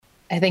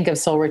I think of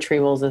soul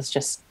retrievals as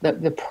just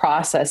the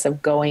process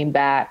of going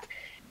back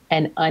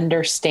and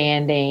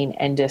understanding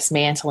and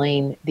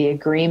dismantling the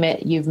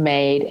agreement you've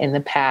made in the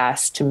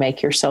past to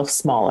make yourself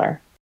smaller.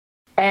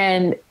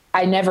 And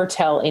I never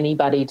tell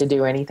anybody to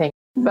do anything.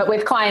 But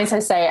with clients, I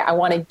say, I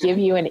want to give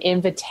you an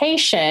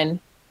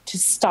invitation to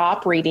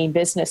stop reading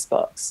business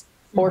books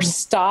or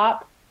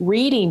stop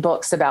reading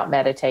books about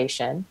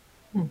meditation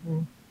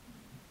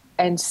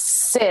and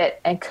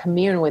sit and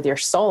commune with your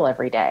soul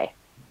every day.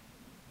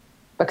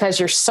 Because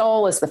your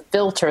soul is the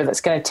filter that's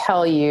going to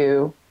tell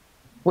you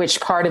which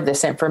part of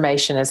this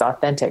information is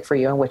authentic for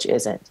you and which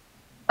isn't.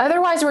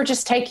 Otherwise, we're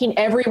just taking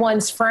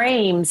everyone's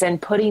frames and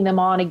putting them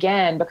on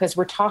again because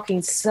we're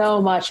talking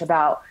so much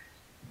about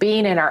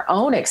being in our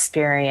own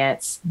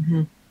experience.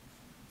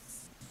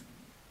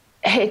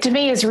 It, to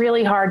me, is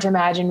really hard to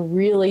imagine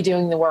really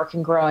doing the work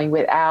and growing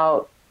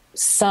without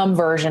some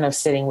version of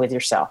sitting with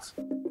yourself.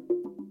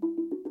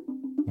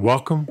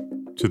 Welcome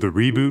to the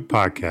Reboot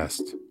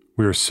Podcast.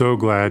 We are so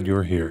glad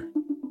you're here.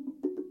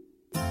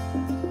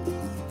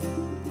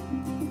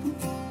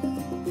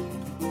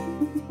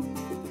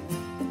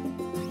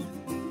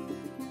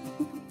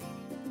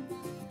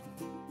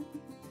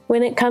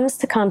 When it comes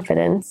to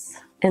confidence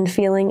and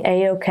feeling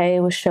A-okay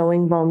with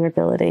showing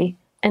vulnerability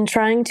and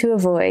trying to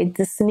avoid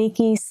the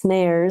sneaky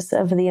snares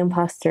of the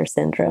imposter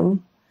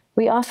syndrome,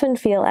 we often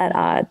feel at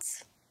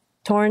odds,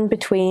 torn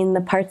between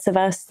the parts of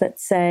us that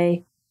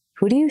say,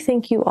 "Who do you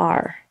think you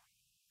are?"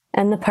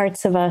 and the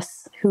parts of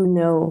us who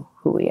know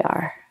who we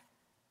are.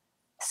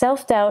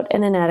 Self-doubt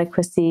and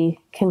inadequacy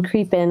can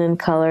creep in and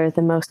color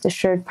the most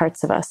assured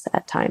parts of us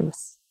at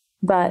times.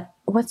 But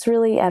what's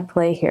really at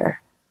play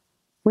here?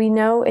 We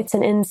know it's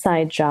an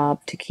inside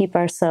job to keep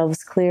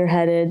ourselves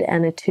clear-headed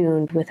and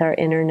attuned with our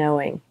inner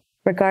knowing,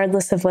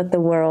 regardless of what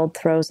the world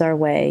throws our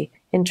way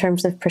in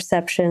terms of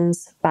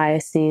perceptions,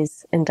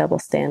 biases, and double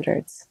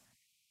standards.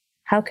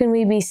 How can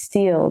we be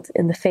steeled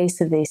in the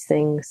face of these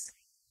things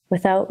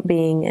without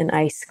being an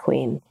ice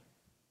queen?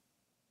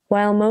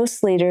 While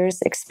most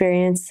leaders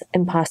experience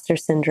imposter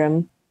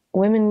syndrome,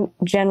 women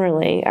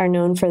generally are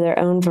known for their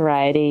own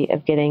variety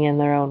of getting in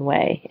their own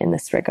way in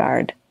this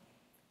regard.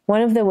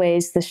 One of the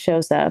ways this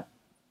shows up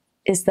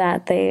is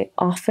that they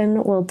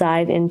often will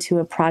dive into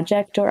a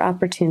project or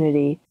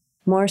opportunity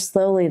more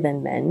slowly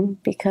than men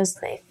because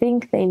they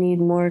think they need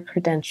more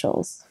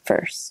credentials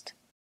first.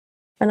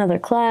 Another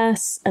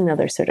class,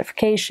 another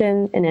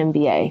certification, an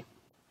MBA,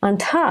 on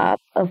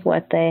top of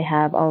what they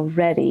have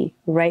already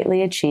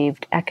rightly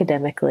achieved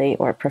academically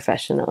or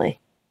professionally.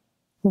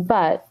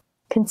 But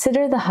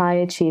consider the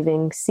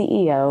high-achieving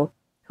CEO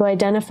who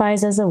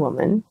identifies as a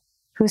woman,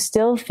 who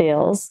still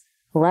feels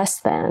less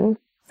than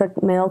the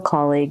male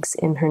colleagues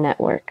in her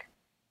network.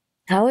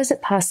 How is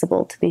it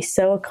possible to be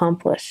so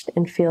accomplished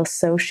and feel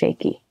so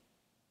shaky?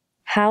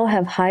 How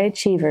have high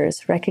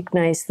achievers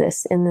recognized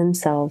this in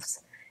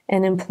themselves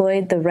and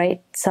employed the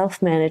right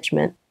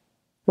self-management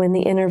when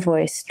the inner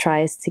voice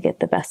tries to get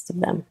the best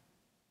of them?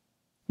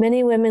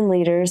 Many women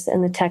leaders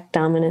in the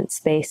tech-dominant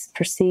space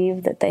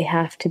perceive that they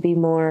have to be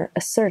more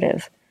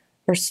assertive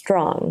or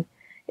strong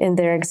in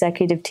their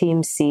executive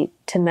team seat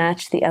to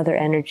match the other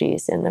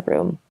energies in the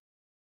room.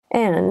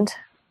 And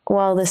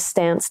while this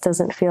stance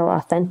doesn't feel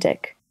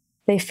authentic,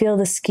 they feel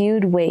the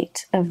skewed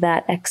weight of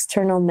that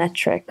external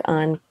metric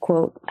on,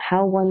 quote,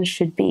 how one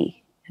should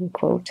be, end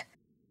quote,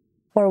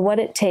 or what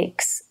it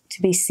takes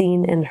to be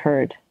seen and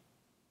heard.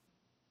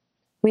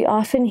 We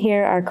often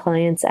hear our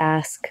clients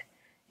ask,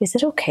 is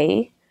it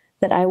okay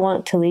that I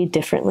want to lead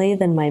differently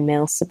than my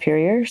male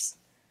superiors?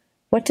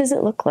 What does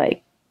it look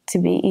like to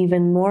be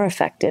even more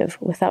effective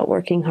without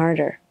working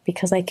harder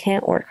because I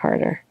can't work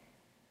harder?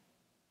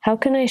 How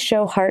can I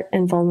show heart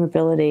and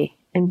vulnerability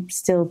and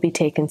still be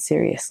taken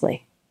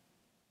seriously?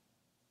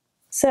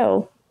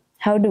 So,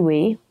 how do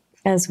we,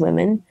 as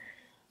women,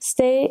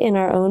 stay in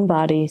our own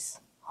bodies,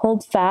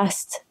 hold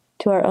fast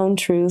to our own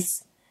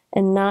truths,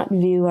 and not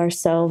view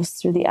ourselves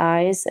through the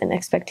eyes and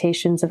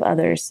expectations of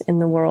others in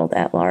the world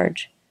at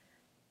large?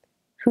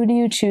 Who do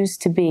you choose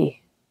to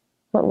be?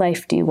 What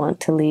life do you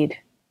want to lead?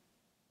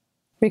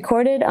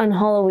 Recorded on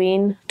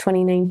Halloween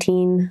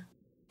 2019,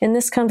 in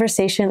this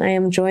conversation, I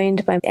am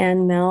joined by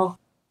Ann Mehl,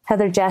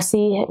 Heather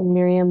Jassy, and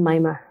Miriam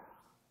Meima.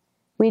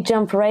 We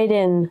jump right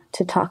in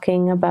to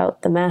talking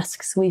about the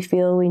masks we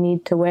feel we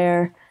need to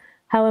wear,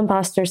 how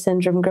imposter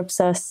syndrome grips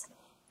us,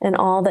 and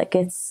all that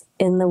gets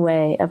in the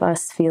way of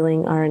us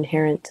feeling our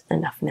inherent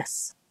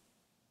enoughness.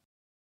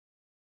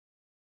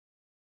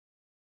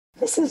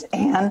 This is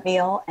Ann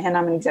Mehl, and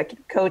I'm an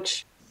executive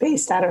coach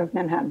based out of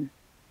Manhattan.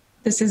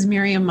 This is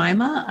Miriam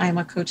Meima. I'm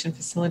a coach and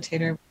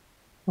facilitator.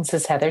 This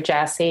is Heather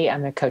Jassy.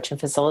 I'm a coach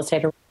and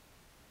facilitator.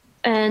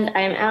 And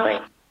I'm Ali,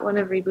 one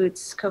of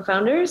Reboot's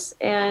co-founders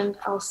and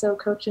also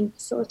coach and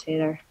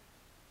facilitator.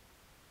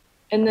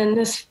 And then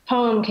this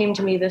poem came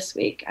to me this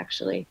week,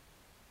 actually.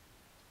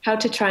 How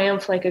to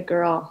Triumph Like a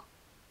Girl.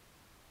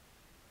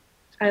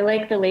 I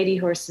like the lady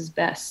horses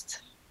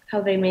best, how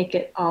they make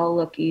it all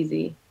look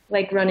easy,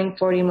 like running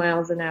 40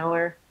 miles an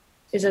hour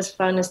is as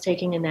fun as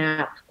taking a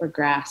nap or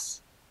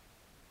grass.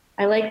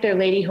 I like their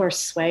lady horse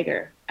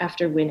swagger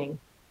after winning.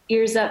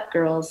 Ears up,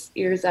 girls,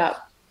 ears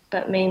up.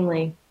 But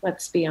mainly,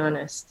 let's be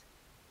honest,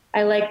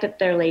 I like that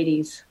they're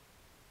ladies,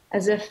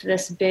 as if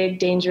this big,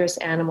 dangerous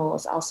animal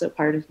is also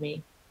part of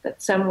me,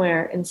 that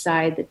somewhere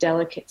inside the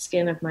delicate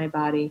skin of my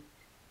body,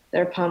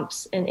 there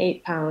pumps an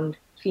 8-pound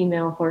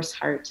female horse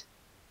heart,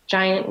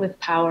 giant with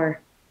power,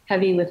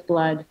 heavy with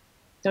blood.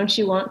 Don't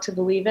you want to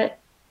believe it?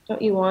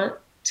 Don't you want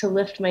to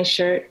lift my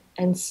shirt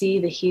and see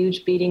the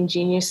huge beating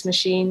genius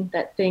machine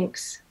that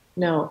thinks,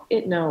 no,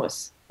 it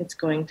knows it's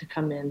going to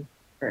come in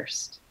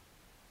first?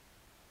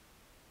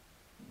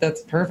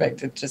 That's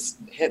perfect. It just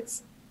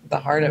hits the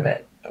heart of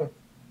it.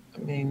 I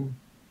mean,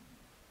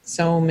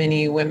 so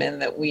many women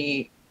that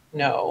we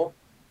know,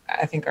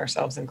 I think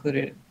ourselves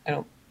included,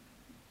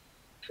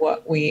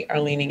 what we are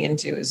leaning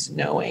into is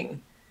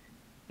knowing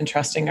and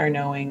trusting our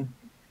knowing.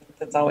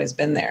 That's always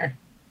been there.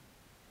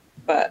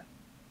 But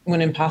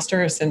when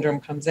imposter syndrome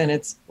comes in,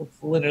 it's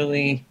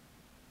literally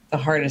the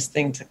hardest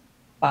thing to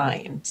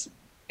find.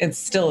 It's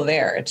still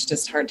there. It's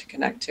just hard to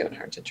connect to and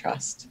hard to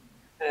trust.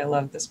 And I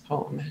love this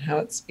poem and how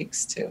it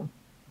speaks to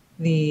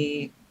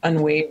the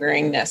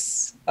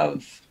unwaveringness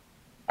of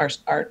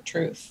our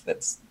truth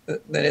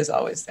that is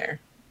always there.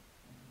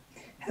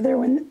 Heather,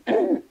 when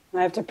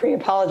I have to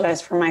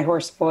pre-apologize for my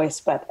hoarse voice,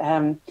 but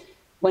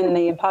when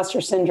the imposter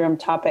syndrome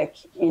topic,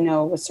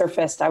 was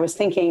surfaced, I was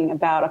thinking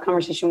about a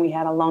conversation we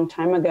had a long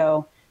time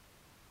ago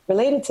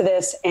related to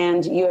this,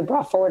 and you had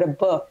brought forward a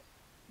book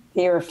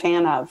that you're a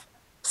fan of.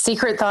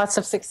 Secret Thoughts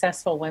of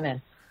Successful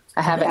Women.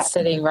 I have it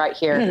sitting right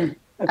here.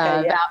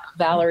 Okay,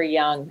 Valerie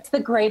Young. It's the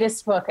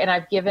greatest book, and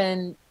I've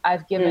given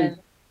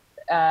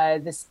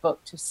this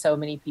book to so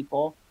many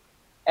people.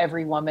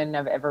 Every woman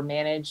I've ever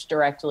managed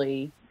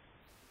directly.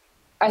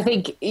 I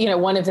think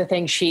one of the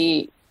things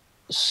she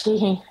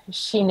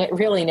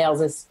really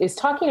nails is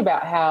talking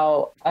about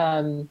how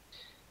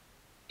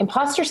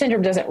imposter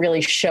syndrome doesn't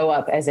really show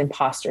up as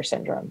imposter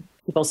syndrome.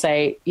 People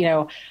say,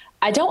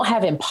 I don't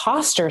have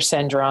imposter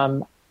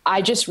syndrome.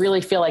 I just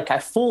really feel like I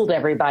fooled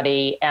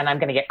everybody and I'm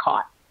going to get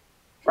caught.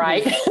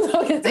 Right?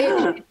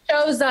 It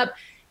shows up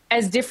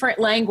as different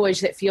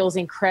language that feels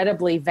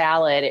incredibly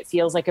valid. It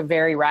feels like a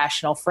very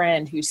rational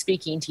friend who's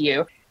speaking to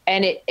you.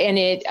 And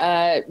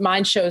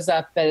mine shows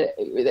up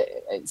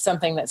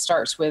something that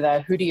starts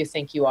with who do you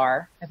think you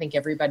are? I think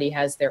everybody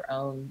has their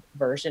own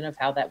version of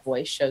how that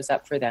voice shows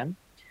up for them.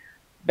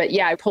 But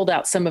yeah, I pulled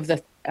out some of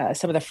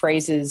the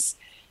phrases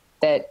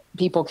that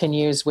people can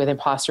use with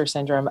imposter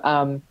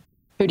syndrome.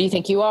 Who do you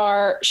think you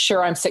are?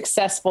 Sure, I'm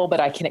successful,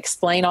 but I can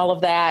explain all of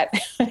that.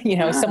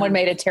 Someone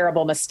made a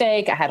terrible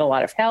mistake. I had a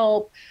lot of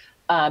help.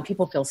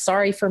 People feel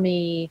sorry for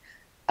me.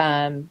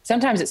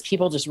 Sometimes it's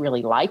people just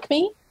really like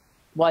me.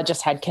 Well, I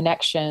just had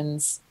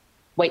connections.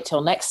 Wait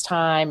till next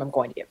time. I'm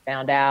going to get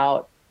found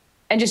out.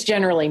 And just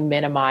generally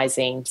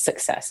minimizing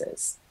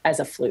successes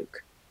as a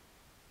fluke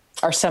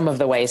are some of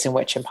the ways in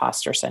which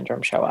imposter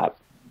syndrome show up.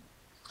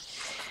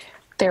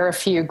 There are a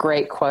few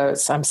great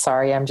quotes. I'm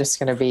sorry, I'm just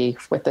going to be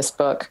with this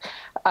book.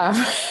 Maya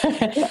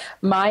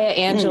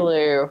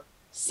Angelou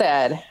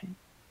said,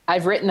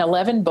 I've written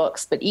 11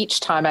 books, but each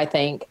time I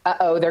think,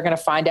 they're going to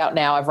find out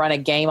now. I've run a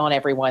game on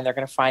everyone. They're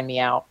going to find me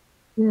out.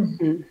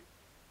 Mm-hmm.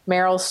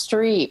 Meryl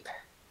Streep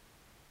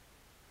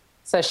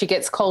says she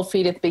gets cold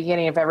feet at the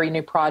beginning of every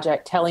new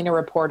project, telling a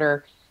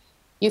reporter,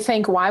 you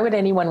think, why would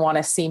anyone want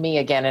to see me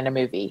again in a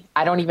movie?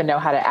 I don't even know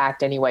how to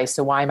act anyway,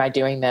 so why am I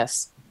doing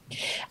this?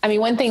 I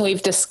mean, one thing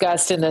we've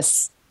discussed in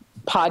this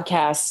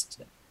podcast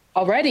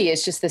already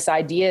is just this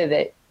idea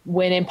that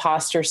when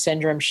imposter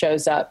syndrome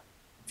shows up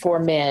for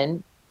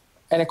men,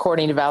 and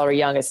according to Valerie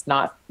Young, it's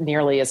not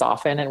nearly as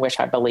often, and which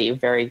I believe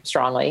very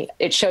strongly,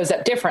 it shows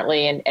up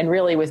differently. And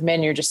really with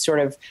men, you're just sort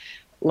of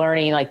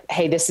learning like,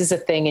 hey, this is a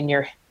thing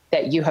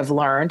that you have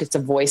learned. It's a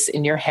voice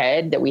in your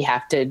head that we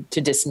have to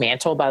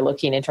dismantle by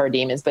looking into our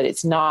demons, but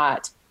it's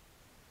not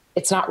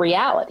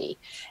reality.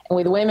 And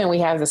with women, we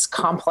have this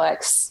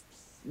complex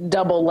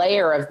double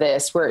layer of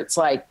this where it's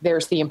like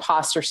there's the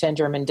imposter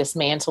syndrome and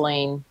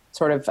dismantling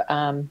sort of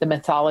the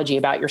mythology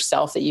about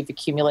yourself that you've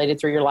accumulated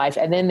through your life.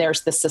 And then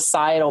there's the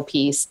societal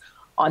piece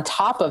on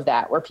top of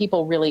that where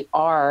people really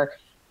are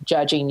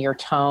judging your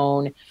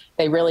tone.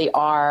 They really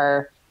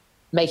are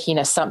making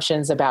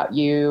assumptions about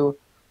you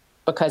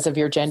because of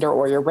your gender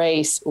or your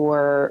race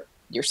or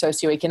your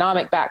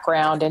socioeconomic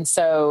background. And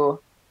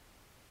so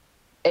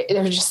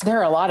there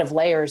are a lot of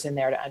layers in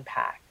there to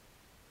unpack.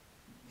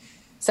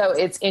 So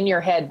it's in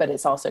your head, but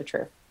it's also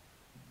true.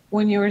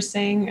 When you were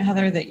saying,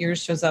 Heather, that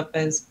yours shows up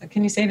as,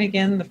 can you say it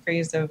again? The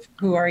phrase of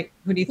who do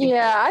you think?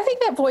 Yeah, I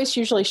think that voice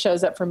usually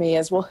shows up for me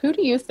as, well, who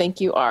do you think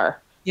you are?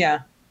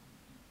 Yeah.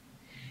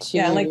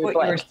 Yeah, like what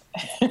you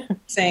were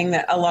saying,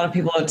 that a lot of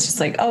people, it's just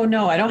like, oh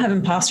no, I don't have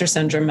imposter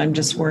syndrome. I'm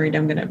just worried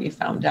I'm going to be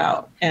found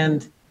out.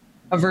 And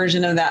a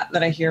version of that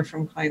I hear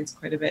from clients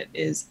quite a bit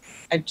is,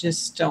 I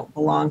just don't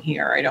belong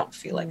here. I don't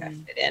feel like I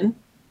fit in,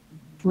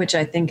 which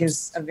I think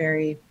is a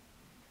very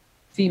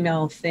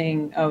female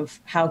thing of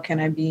how can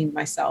I be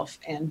myself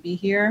and be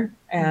here?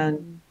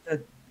 And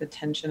the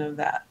tension of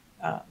that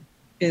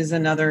is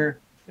another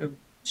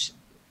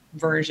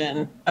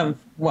version of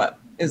what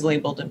is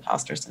labeled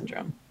imposter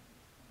syndrome.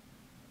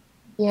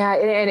 Yeah,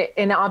 and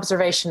in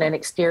observation and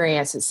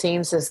experience, it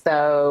seems as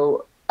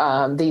though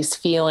these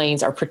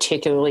feelings are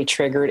particularly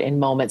triggered in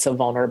moments of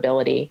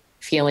vulnerability,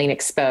 feeling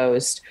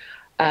exposed,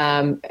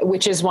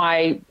 which is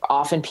why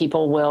often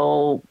people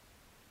will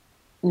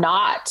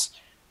not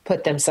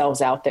put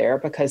themselves out there,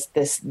 because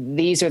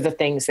these are the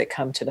things that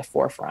come to the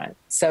forefront.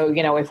 So,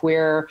 if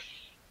we're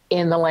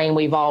in the lane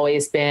we've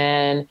always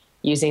been,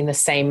 using the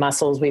same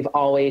muscles we've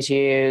always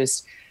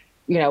used,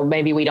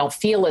 maybe we don't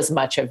feel as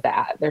much of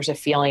that. There's a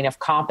feeling of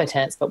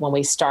competence, but when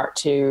we start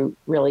to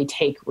really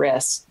take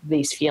risks,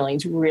 these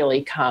feelings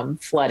really come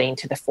flooding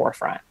to the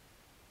forefront.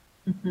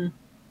 Mm-hmm.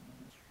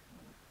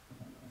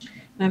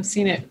 And I've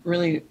seen it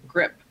really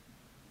grip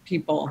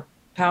people,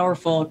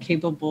 powerful,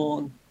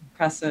 capable,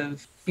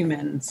 impressive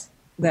humans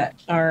that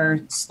are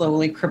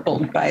slowly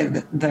crippled by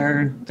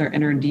their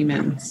inner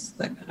demons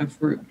that kind of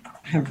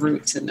have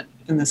roots in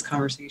this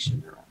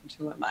conversation around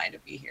who am I to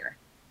be here.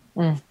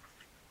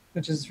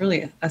 Which is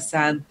really a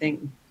sad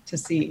thing to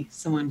see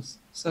someone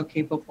so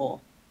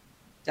capable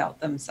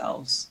doubt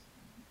themselves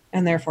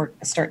and therefore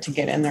start to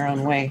get in their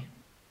own way.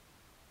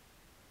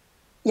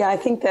 Yeah, I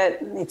think that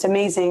it's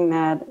amazing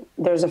that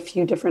there's a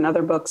few different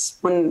other books.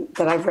 One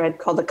that I've read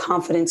called The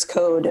Confidence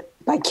Code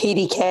by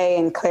Katie Kay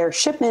and Claire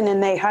Shipman,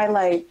 and they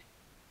highlight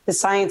the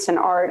science and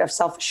art of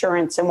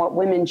self-assurance and what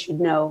women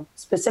should know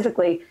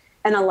specifically.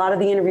 And a lot of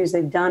the interviews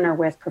they've done are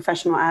with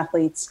professional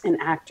athletes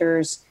and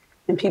actors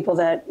and people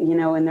that,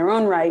 in their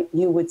own right,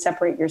 you would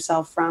separate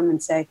yourself from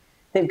and say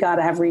they've got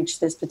to have reached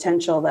this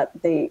potential, that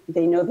they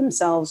know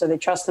themselves, or they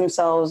trust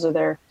themselves, or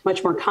they're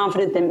much more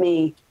confident than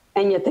me.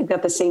 And yet they've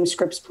got the same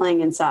scripts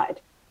playing inside,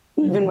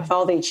 even with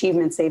all the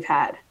achievements they've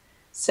had.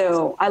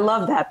 So I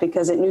love that,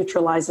 because it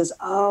neutralizes,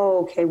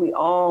 okay, we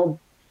all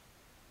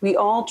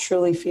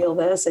truly feel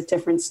this at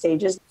different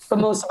stages, but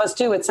most of us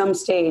do at some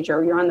stage,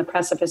 or you're on the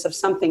precipice of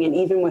something. And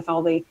even with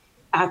all the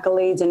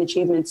accolades and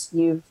achievements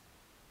you've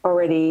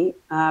already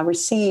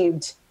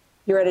received,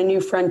 you're at a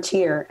new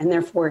frontier, and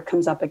therefore it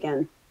comes up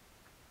again.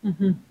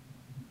 Mm-hmm.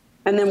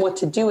 And then what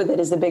to do with it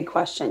is the big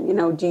question.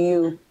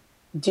 Do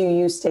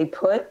you stay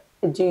put?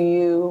 Do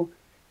you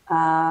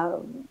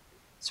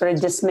sort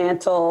of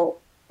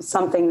dismantle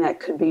something that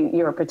could be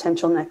your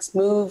potential next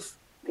move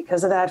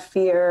because of that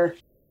fear?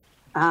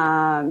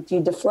 Do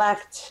you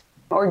deflect,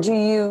 or do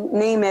you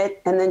name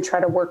it and then try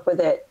to work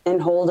with it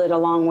and hold it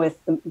along with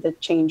the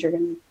change you're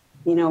going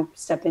to,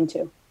 step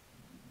into?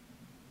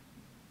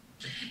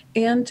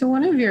 And to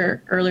one of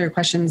your earlier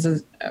questions,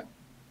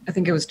 I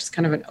think it was just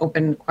kind of an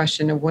open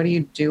question of what do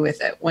you do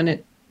with it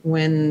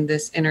when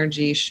this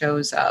energy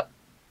shows up?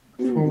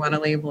 Or want to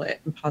label it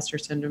imposter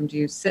syndrome. Do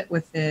you sit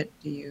with it?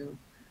 Do you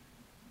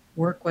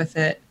work with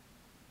it?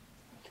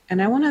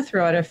 And I want to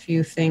throw out a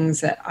few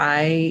things that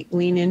I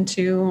lean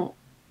into,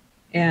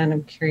 and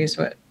I'm curious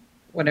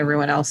what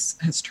everyone else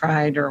has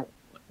tried or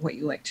what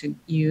you like to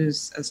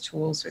use as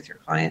tools with your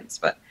clients.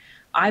 But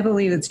I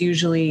believe it's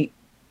usually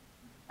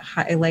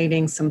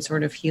highlighting some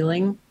sort of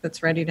healing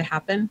that's ready to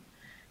happen.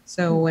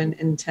 So when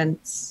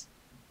intense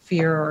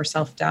fear or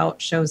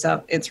self-doubt shows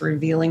up, it's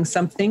revealing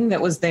something that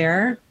was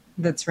there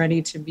that's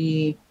ready to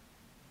be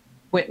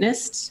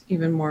witnessed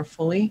even more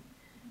fully,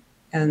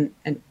 and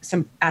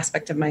some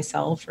aspect of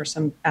myself or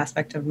some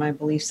aspect of my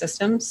belief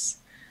systems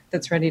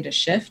that's ready to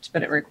shift,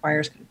 but it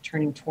requires kind of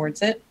turning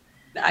towards it.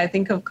 I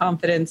think of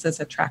confidence as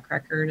a track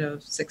record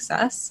of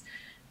success,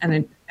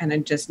 and I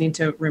just need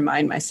to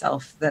remind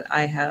myself that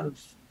I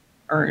have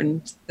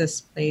earned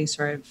this place,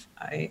 or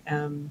I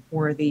am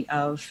worthy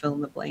of fill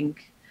in the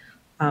blank.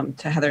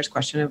 To Heather's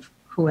question of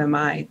who am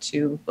I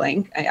to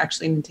blank, I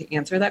actually need to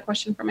answer that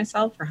question for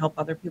myself, or help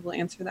other people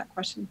answer that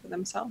question for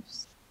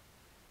themselves.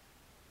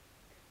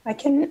 I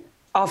can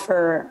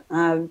offer,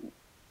 I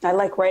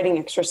like writing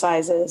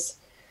exercises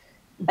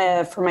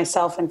for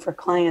myself and for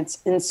clients.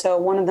 And so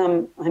one of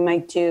them I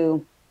might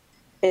do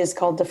is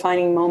called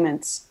defining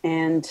moments.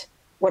 And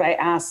what I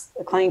ask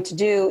the client to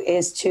do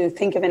is to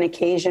think of an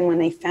occasion when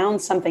they found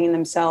something in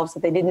themselves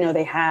that they didn't know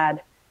they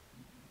had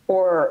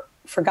or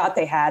forgot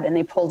they had, and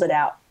they pulled it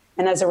out.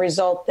 And as a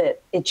result,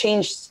 that it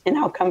changed an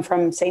outcome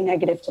from, say,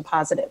 negative to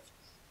positive.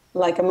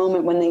 Like a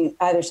moment when they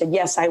either said,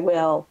 yes, I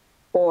will,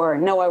 or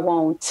no, I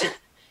won't.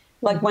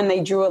 Like when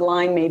they drew a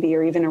line maybe,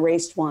 or even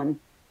erased one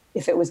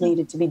if it was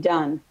needed to be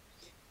done.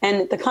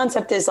 And the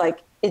concept is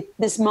like,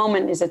 this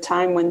moment is a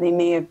time when they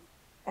may have,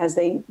 as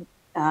they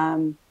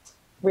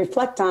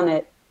reflect on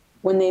it,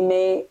 when they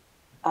may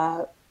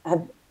have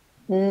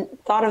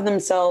thought of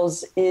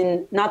themselves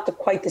in not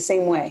quite the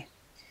same way.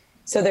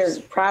 So they're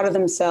proud of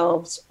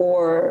themselves,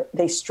 or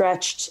they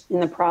stretched in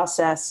the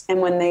process. And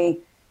when they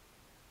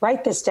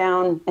write this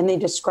down and they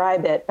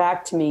describe it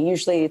back to me,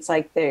 usually it's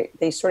like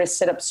they sort of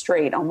sit up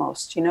straight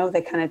almost,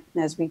 they kind of,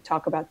 as we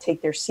talk about,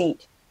 take their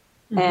seat.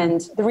 Mm-hmm.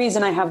 And the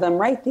reason I have them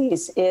write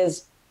these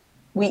is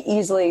we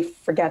easily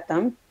forget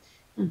them.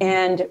 Mm-hmm.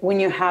 And when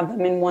you have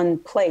them in one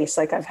place,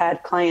 like I've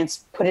had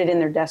clients put it in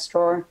their desk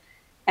drawer,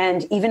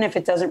 and even if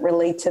it doesn't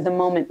relate to the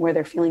moment where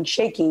they're feeling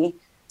shaky,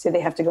 say they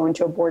have to go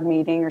into a board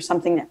meeting or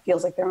something that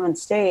feels like they're on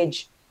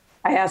stage,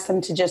 I ask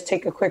them to just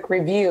take a quick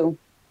review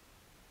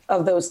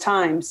of those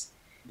times,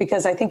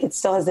 because I think it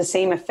still has the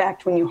same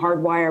effect when you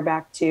hardwire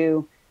back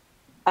to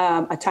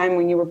a time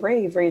when you were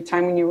brave, or a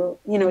time when you were,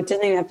 it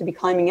doesn't even have to be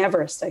climbing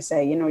Everest, I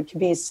say. It could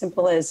be as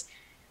simple as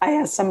I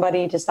asked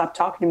somebody to stop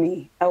talking to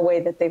me a way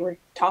that they were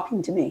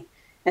talking to me,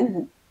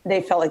 and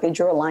they felt like they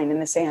drew a line in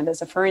the sand,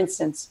 as a for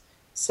instance.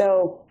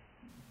 So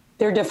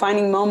they're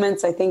defining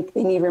moments I think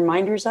they need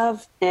reminders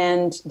of,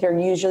 and they're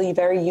usually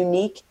very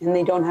unique, and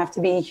they don't have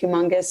to be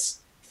humongous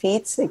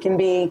feats. They can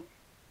be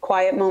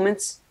quiet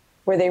moments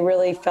where they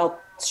really felt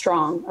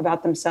strong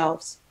about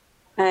themselves.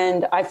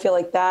 And I feel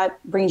like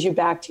that brings you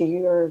back to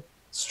your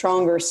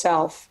stronger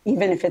self,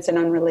 even if it's an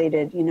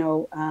unrelated,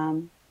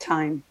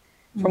 time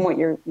from what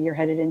you're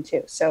headed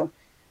into. So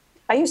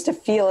I used to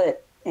feel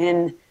it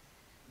in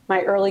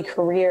my early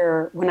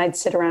career when I'd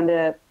sit around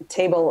a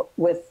table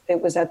with,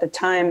 it was at the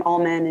time all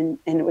men,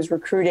 and it was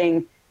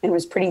recruiting, and it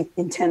was pretty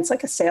intense,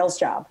 like a sales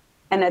job.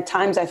 And at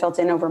times I felt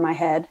in over my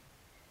head.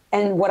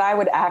 And what I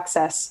would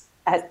access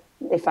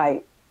if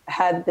I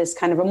had this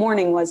kind of a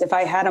morning was, if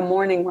I had a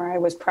morning where I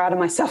was proud of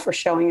myself for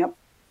showing up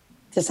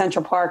to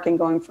Central Park and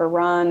going for a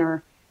run,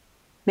 or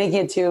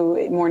making it to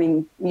a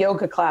morning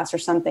yoga class or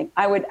something,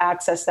 I would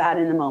access that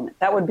in the moment.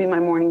 That would be my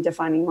morning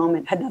defining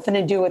moment. It had nothing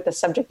to do with the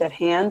subject at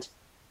hand,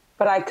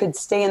 but I could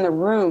stay in the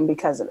room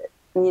because of it,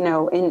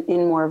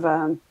 in more of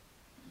a,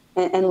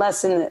 and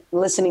less in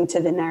listening to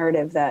the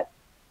narrative that,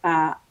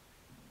 I'm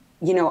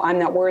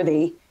not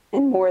worthy,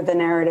 and more the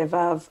narrative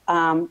of,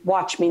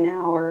 watch me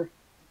now, or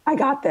I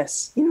got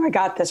this, I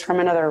got this from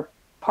another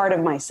part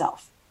of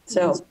myself.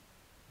 So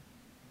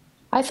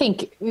I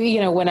think,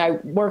 when I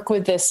work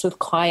with this with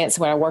clients,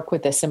 when I work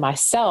with this in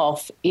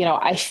myself,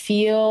 I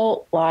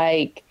feel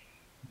like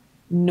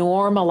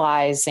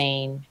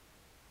normalizing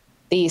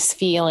these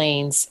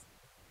feelings,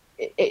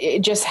 it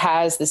just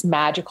has this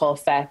magical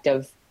effect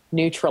of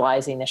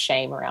neutralizing the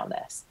shame around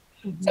this.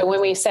 Mm-hmm. So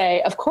when we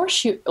say, of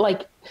course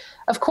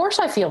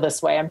I feel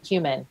this way, I'm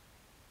human,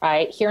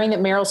 right? Hearing that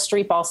Meryl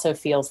Streep also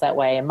feels that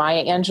way, and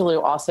Maya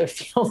Angelou also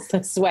feels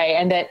this way,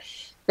 and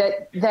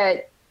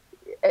that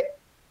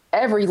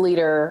every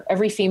leader,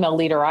 every female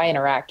leader I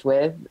interact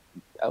with,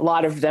 a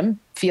lot of them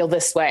feel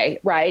this way,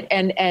 right?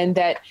 And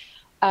that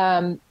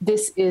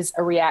this is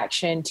a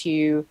reaction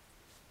to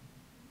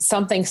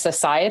something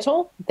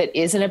societal that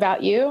isn't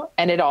about you.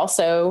 And it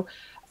also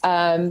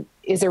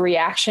is a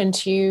reaction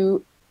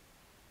to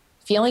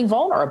feeling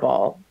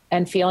vulnerable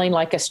and feeling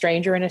like a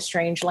stranger in a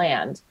strange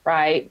land,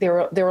 right? There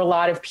are a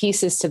lot of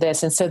pieces to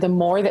this. And so the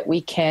more that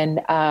we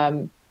can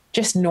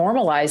just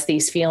normalize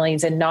these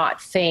feelings and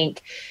not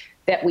think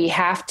that they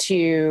have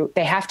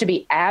to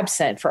be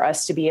absent for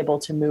us to be able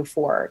to move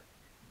forward.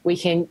 We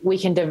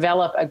can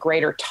develop a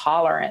greater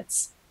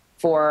tolerance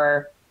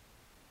for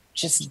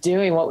just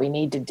doing what we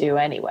need to do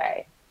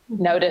anyway.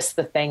 Mm-hmm. Notice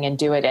the thing and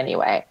do it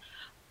anyway.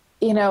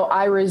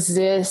 I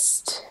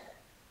resist,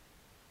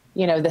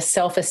 the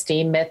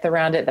self-esteem myth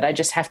around it, that I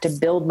just have to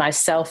build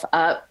myself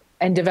up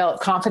and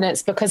develop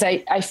confidence, because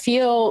I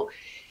feel,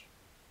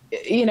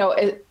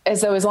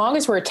 as though as long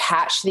as we're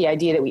attached to the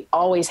idea that we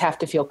always have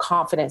to feel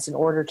confidence in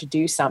order to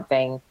do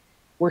something,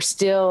 we're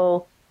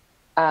still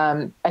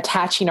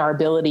attaching our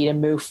ability to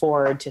move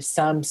forward to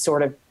some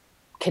sort of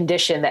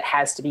condition that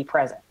has to be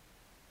present,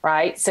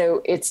 right?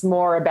 So it's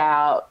more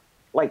about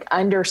like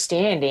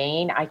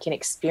understanding I can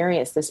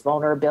experience this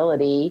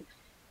vulnerability.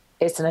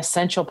 It's an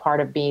essential part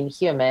of being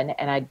human,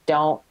 and I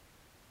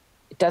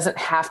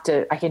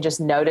can just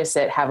notice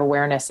it, have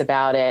awareness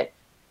about it,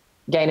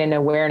 gain an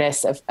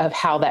awareness of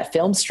how that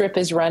film strip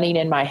is running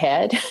in my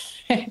head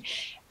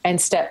and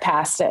step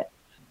past it.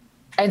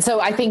 And so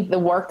I think the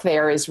work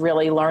there is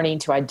really learning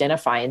to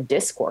identify and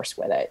discourse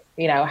with it,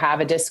 have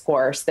a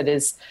discourse that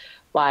is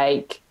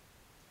like,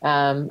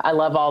 I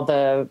love all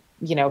the,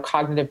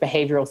 cognitive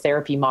behavioral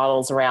therapy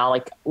models around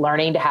like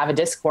learning to have a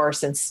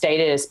discourse and state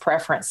it as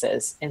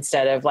preferences,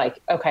 instead of like,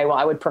 okay, well,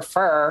 I would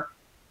prefer,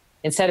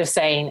 instead of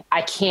saying,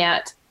 I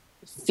can't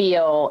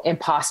feel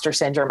imposter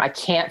syndrome, I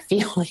can't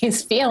feel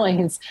these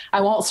feelings, I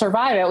won't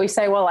survive it. We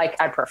say, well,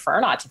 like, I prefer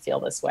not to feel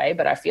this way,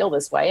 but I feel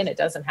this way, and it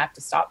doesn't have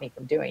to stop me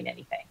from doing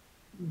anything.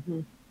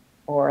 Mm-hmm.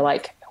 Or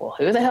like, well,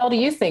 who the hell do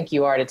you think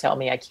you are to tell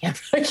me I can't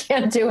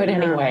do it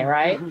anyway,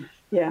 right?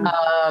 Mm-hmm.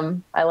 Yeah.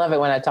 I love it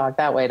when I talk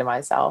that way to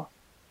myself.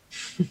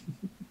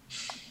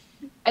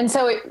 And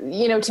so,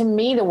 to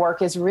me, the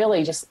work is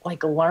really just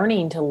like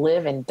learning to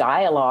live in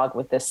dialogue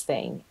with this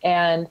thing.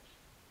 And,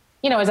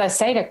 as I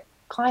say to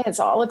clients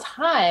all the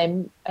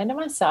time, and to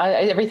myself,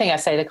 everything I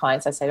say to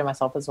clients, I say to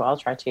myself as well, I'll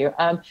try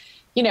to,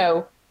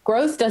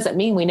 growth doesn't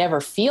mean we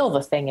never feel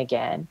the thing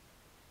again.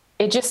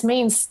 It just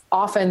means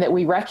often that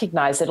we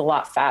recognize it a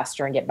lot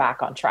faster and get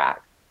back on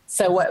track.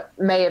 So what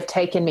may have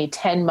taken me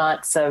 10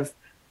 months of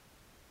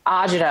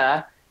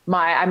agita,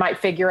 I might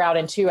figure out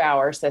in 2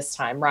 hours this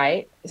time,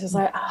 right? It's just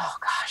like, oh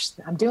gosh,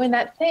 I'm doing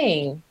that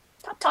thing.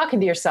 Stop talking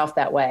to yourself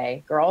that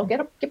way, girl.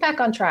 Get back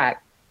on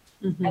track.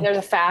 Mm-hmm. And there's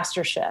a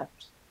faster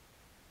shift.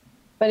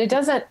 But it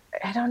doesn't,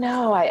 I don't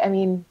know. I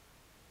mean,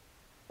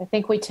 I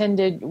think we tend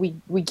to,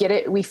 we get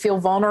it. We feel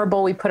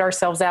vulnerable. We put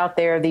ourselves out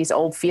there. These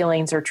old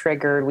feelings are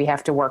triggered. We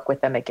have to work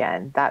with them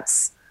again.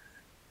 That's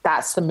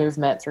the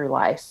movement through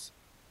life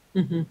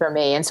for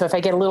me. And so if I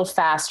get a little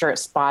faster at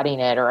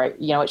spotting it, or,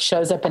 you know, it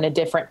shows up in a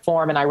different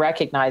form and I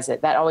recognize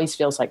it, that always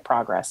feels like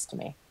progress to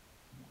me.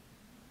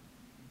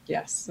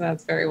 Yes,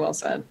 that's very well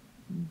said.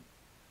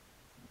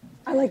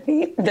 I like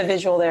the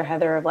visual there,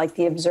 Heather, of like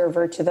the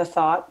observer to the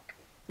thought,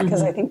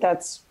 because I think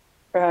that's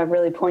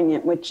really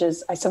poignant, which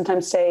is, I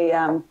sometimes say,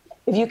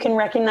 if you can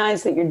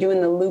recognize that you're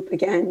doing the loop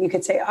again, you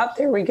could say, oh,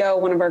 there we go,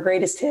 one of our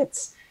greatest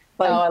hits.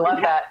 Like, I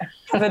love that.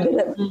 Have a bit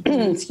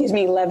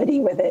of, levity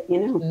with it, you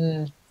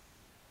know.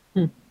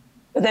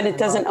 But then it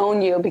doesn't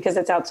own you because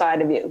it's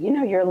outside of you. You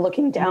know, you're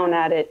looking down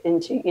at it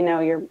into, you know,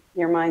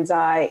 your mind's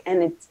eye,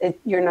 and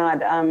you're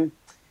not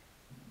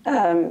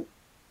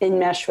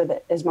enmeshed with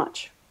it as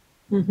much.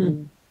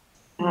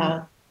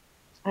 I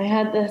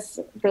had this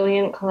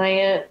brilliant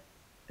client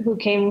who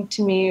came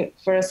to me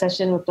for a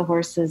session with the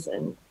horses,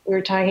 and we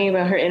were talking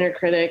about her inner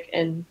critic,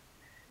 and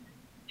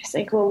I was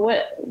like, well,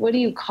 what do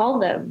you call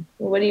them?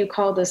 What do you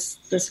call this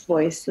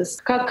voice, this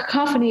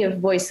cacophony of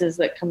voices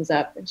that comes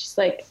up? And she's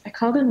like, I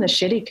call them the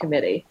shitty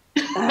committee.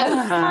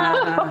 Yes.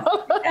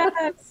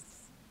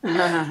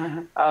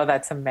 Oh,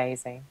 that's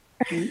amazing.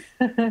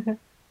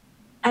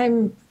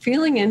 I'm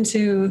feeling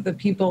into the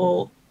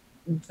people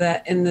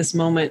that in this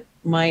moment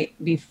might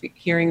be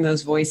hearing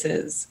those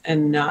voices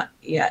and not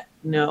yet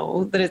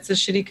know that it's a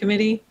shitty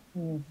committee,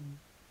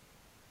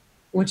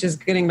 which is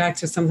getting back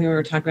to something we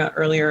were talking about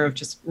earlier of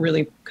just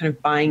really kind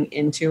of buying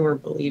into or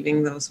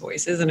believing those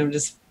voices. And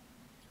it's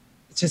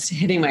just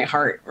hitting my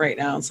heart right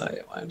now. So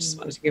I just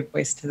wanted to give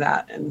voice to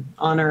that and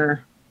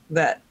honor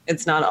that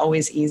it's not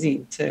always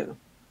easy to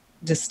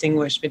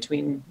distinguish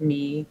between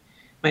me,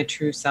 my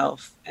true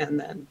self, and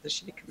then the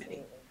shitty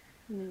committee.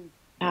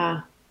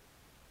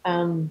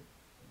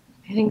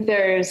 I think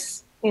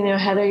there's, you know,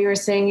 Heather, you were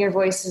saying your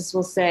voices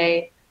will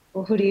say,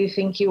 well, who do you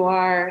think you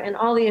are? And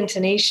all the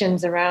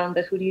intonations around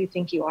the who do you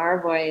think you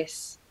are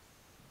voice.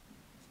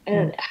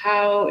 And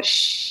how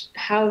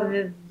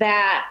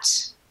that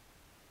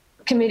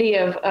committee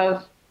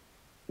of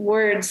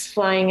words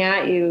flying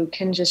at you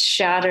can just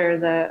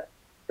shatter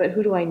but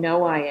who do I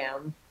know I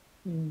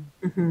am?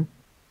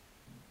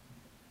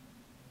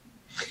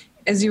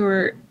 As you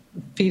were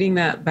feeding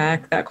that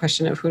back, that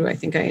question of who do I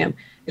think I am,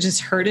 I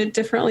just heard it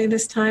differently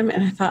this time.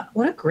 And I thought,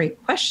 what a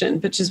great question,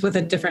 but just with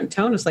a different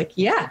tone. It's like,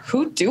 yeah,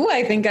 who do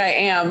I think I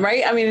am?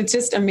 Right. I mean, it's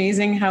just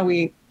amazing how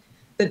the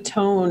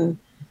tone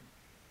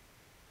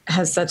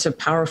has such a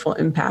powerful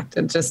impact.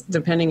 And just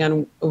depending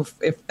on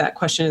if that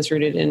question is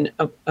rooted in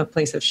a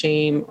place of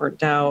shame or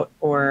doubt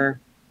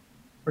or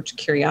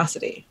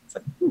curiosity. It's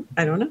like,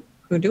 I don't know.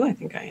 Who do I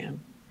think I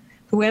am?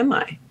 Who am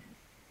I?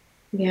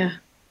 Yeah.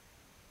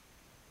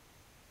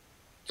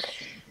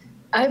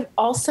 I've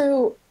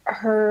also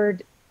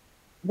heard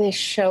this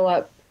show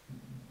up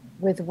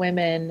with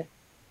women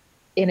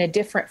in a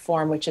different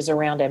form, which is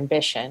around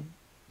ambition.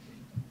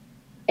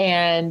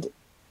 And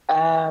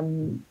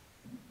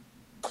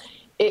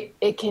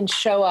it can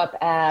show up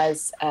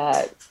as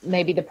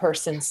maybe the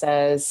person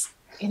says,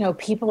 you know,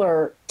 people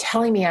are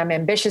telling me I'm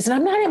ambitious, and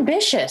I'm not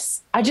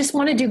ambitious. I just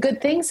want to do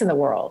good things in the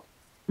world.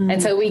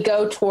 And so we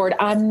go toward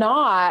I'm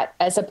not,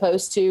 as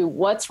opposed to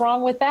what's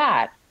wrong with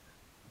that?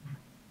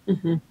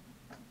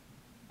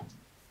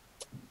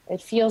 It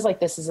feels like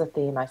this is a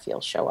theme I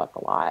feel show up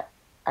a lot.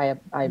 I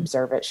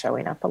observe it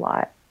showing up a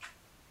lot.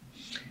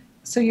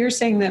 So you're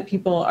saying that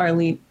people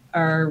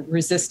are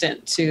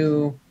resistant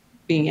to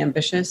being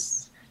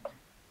ambitious?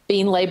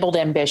 Being labeled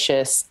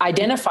ambitious,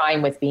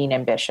 identifying with being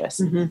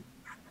ambitious.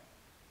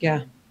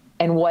 Yeah.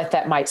 And what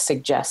that might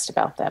suggest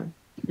about them.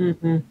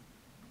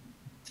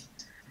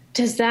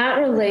 Does that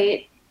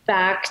relate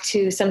back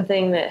to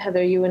something that,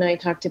 Heather, you and I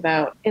talked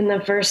about in the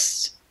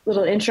first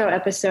little intro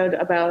episode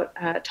about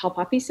tall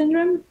poppy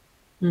syndrome?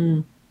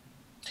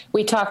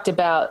 We talked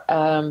about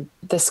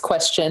this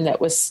question that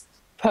was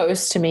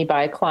posed to me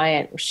by a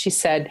client. She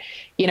said,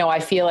 you know, I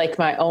feel like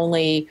my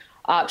only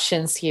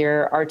options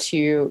here are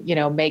to, you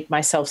know, make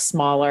myself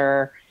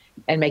smaller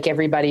and make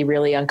everybody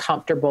really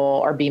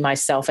uncomfortable, or be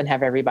myself and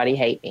have everybody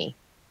hate me,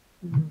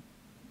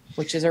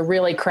 which is a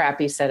really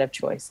crappy set of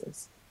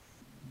choices.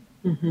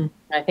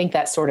 I think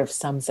that sort of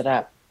sums it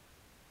up.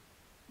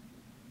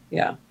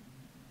 Yeah.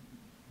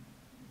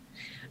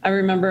 I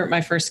remember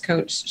my first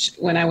coach,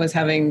 when I was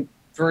having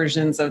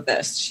versions of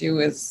this, she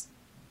was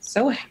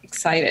so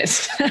excited.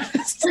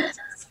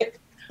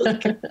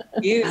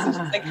 Confused. She's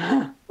like,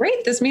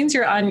 great, this means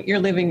you're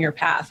living your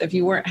path. If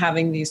you weren't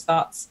having these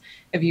thoughts,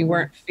 if you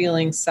weren't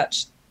feeling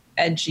such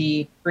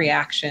edgy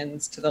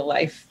reactions to the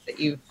life that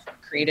you've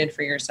created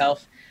for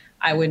yourself,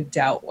 I would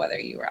doubt whether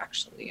you were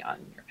actually on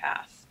your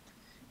path.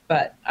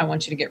 But I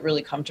want you to get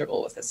really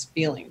comfortable with this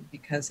feeling,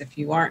 because if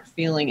you aren't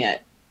feeling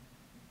it,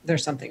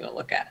 there's something to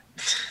look at.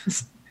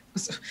 It's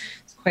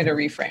quite a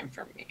reframe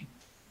for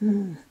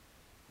me.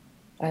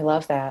 I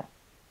love that.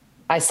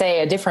 I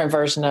say a different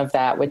version of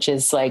that, which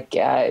is like,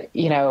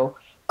 you know,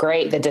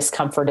 great, the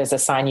discomfort is a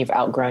sign you've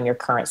outgrown your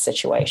current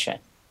situation.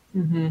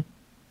 Mm-hmm.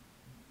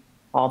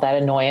 All that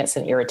annoyance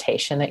and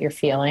irritation that you're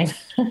feeling,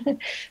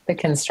 the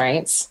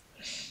constraints.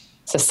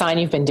 It's a sign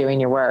you've been doing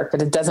your work,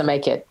 but it doesn't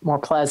make it more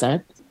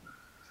pleasant.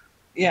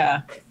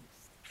 Yeah.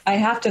 I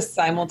have to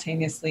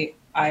simultaneously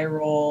eye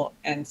roll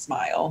and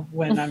smile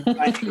when I'm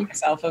reminding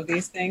myself of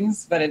these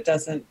things, but it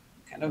doesn't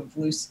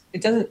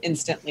it doesn't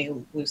instantly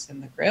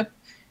loosen the grip,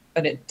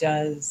 but it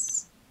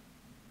does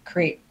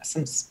create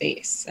some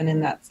space. And in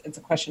that, it's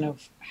a question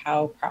of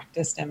how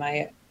practiced am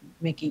I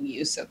making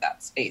use of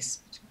that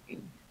space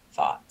between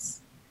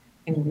thoughts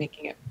and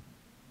making it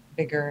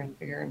bigger and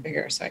bigger and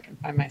bigger so I can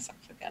find myself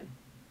again.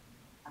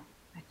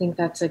 I think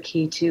that's a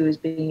key too, is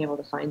being able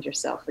to find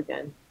yourself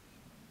again.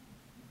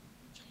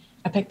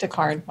 I picked a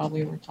card while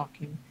we were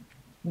talking.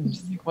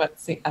 Just like,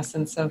 what's the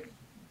essence of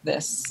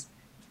this?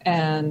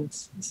 And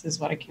this is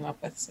what I came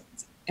up with. So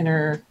it's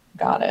inner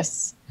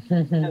goddess.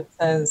 Mm-hmm. And it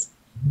says,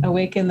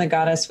 awaken the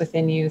goddess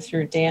within you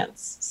through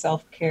dance,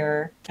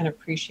 self-care, and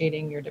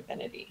appreciating your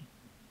divinity.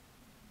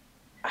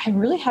 I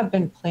really have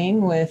been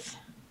playing with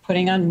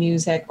putting on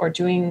music or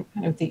doing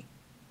kind of the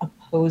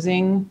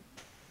opposing.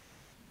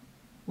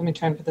 Let me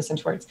try and put this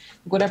into words.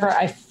 Whatever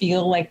I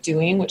feel like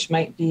doing, which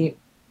might be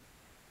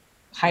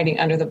hiding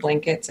under the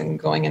blankets and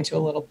going into a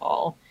little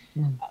ball.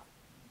 Mm.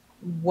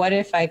 What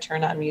if I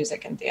turn on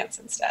music and dance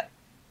instead?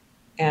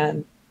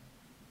 And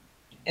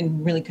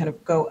really kind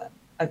of go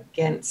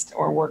against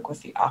or work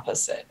with the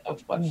opposite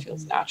of what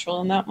feels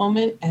natural in that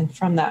moment. And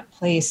from that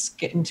place,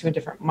 get into a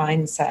different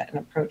mindset and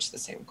approach the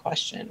same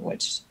question,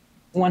 which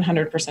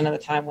 100% of the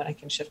time when I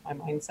can shift my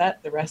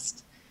mindset, the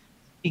rest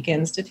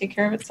begins to take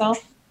care of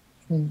itself.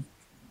 Mm.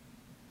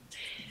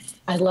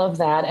 I love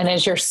that. And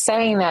as you're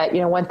saying that,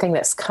 one thing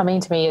that's coming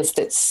to me is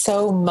that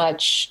so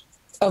much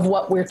of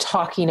what we're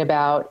talking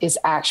about is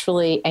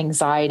actually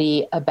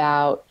anxiety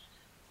about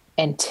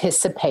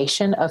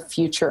anticipation of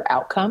future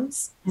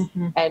outcomes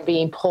and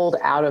being pulled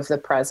out of the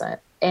present.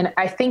 And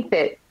I think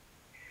that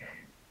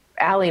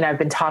Ali and I have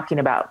been talking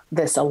about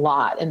this a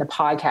lot in the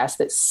podcast,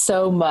 that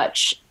so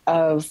much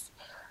of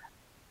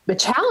the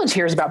challenge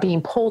here is about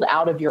being pulled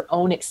out of your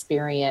own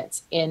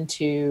experience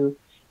into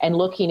and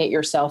looking at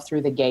yourself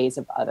through the gaze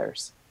of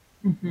others,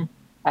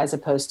 as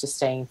opposed to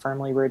staying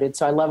firmly rooted.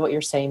 So I love what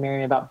you're saying,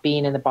 Miriam, about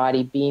being in the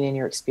body, being in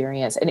your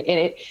experience. And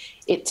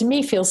it to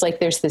me feels like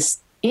there's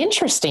this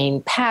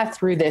interesting path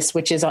through this,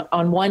 which is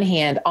on one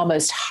hand,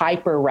 almost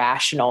hyper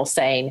rational,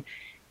 saying,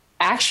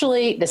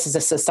 actually, this is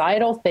a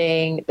societal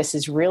thing.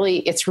 It's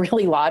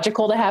really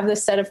logical to have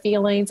this set of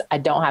feelings. I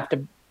don't have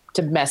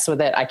to mess with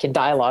it. I can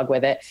dialogue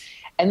with it.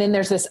 And then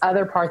there's this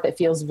other part that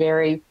feels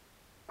very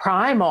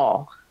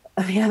primal.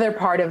 The other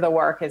part of the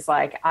work is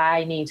like,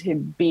 I need to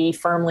be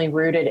firmly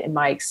rooted in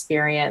my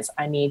experience.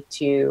 I need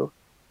to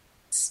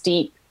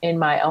steep in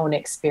my own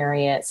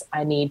experience.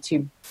 I need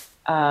to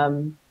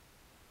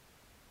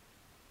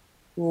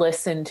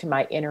listen to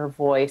my inner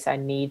voice. I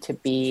need to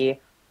be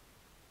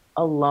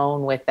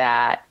alone with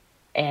that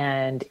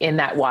and in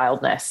that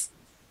wildness.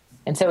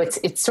 And so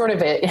it's sort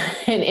of an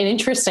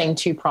interesting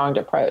two-pronged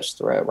approach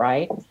through it,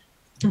 right?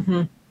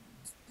 Mm-hmm.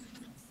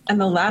 And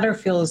the latter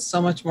feels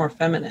so much more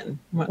feminine.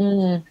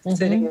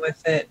 Sitting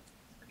with it,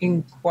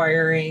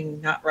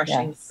 inquiring, not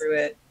rushing through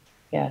it.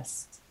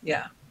 Yes.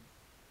 Yeah.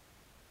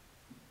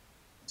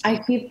 I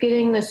keep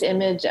getting this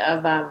image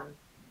of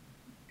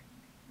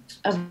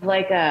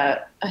like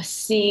a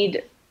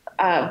seed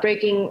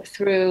breaking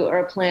through, or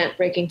a plant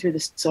breaking through the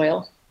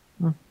soil,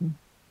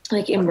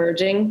 like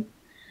emerging,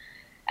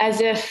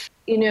 as if,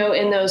 in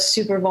those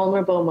super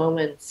vulnerable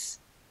moments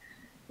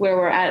where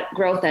we're at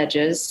growth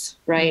edges,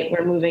 right?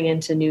 We're moving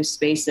into new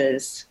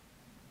spaces.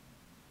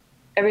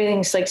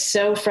 Everything's like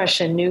so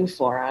fresh and new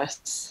for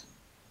us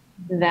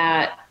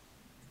that's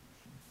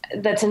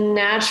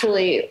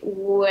naturally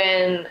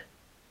when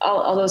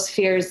all those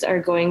fears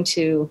are going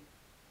to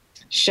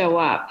show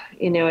up.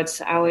 They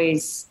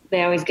always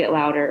get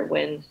louder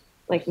when,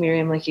 like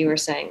Miriam, like you were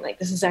saying, like,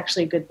 this is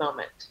actually a good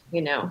moment,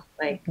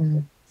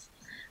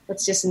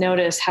 let's just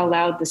notice how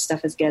loud this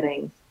stuff is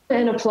getting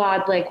and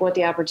applaud like what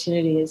the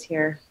opportunity is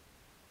here.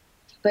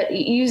 But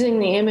using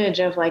the image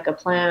of like a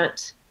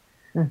plant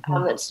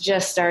that's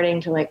just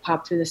starting to like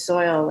pop through the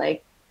soil,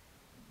 like,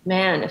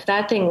 man, if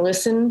that thing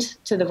listened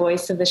to the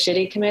voice of the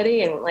shitty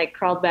committee and like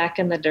crawled back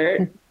in the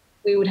dirt,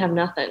 we would have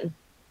nothing.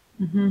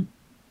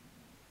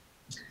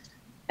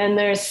 And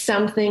there's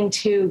something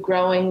to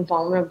growing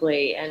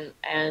vulnerably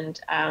and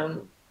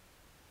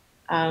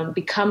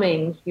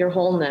becoming your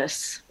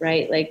wholeness,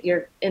 right? Like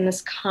you're in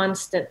this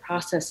constant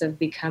process of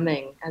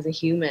becoming as a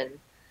human,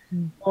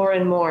 more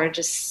and more,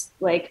 just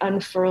like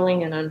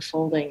unfurling and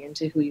unfolding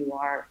into who you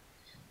are.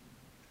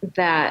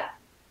 That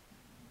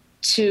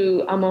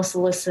to almost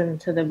listen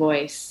to the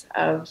voice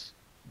of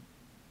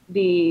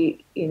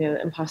the,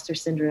 imposter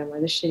syndrome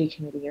or the shitty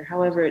committee or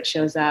however it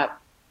shows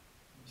up,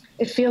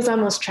 it feels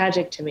almost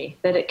tragic to me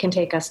that it can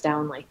take us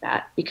down like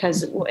that,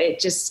 because it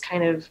just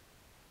kind of,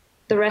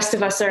 the rest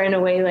of us are in a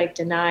way like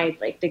denied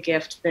like the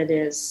gift that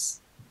is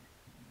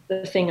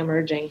the thing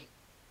emerging.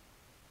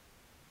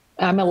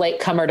 I'm a late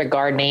comer to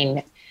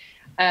gardening.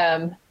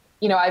 I've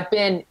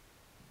been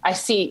I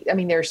see, I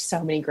mean, there's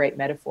so many great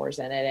metaphors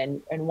in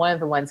it. And one of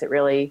the ones that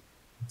really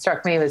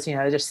struck me was,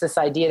 just this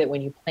idea that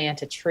when you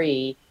plant a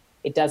tree,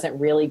 it doesn't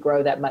really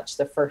grow that much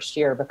the first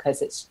year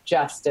because it's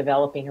just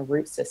developing a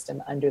root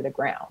system under the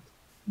ground.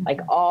 Mm-hmm.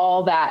 Like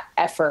all that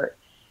effort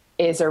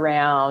is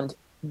around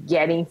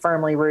getting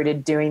firmly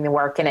rooted, doing the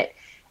work. And I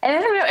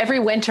don't know, every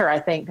winter, I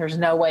think there's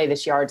no way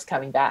this yard's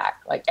coming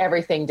back. Like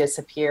everything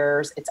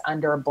disappears. It's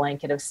under a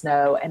blanket of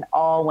snow, and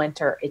all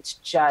winter it's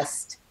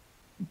just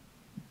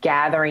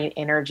gathering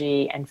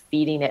energy and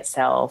feeding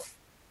itself.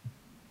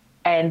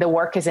 And the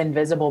work is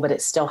invisible, but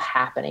it's still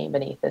happening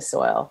beneath the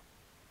soil.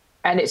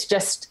 And it's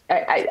just,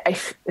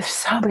 there's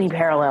so many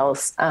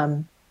parallels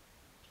to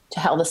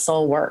how the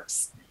soul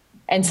works.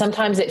 And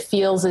sometimes it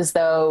feels as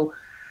though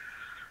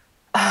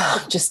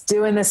just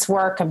doing this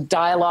work, I'm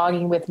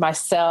dialoguing with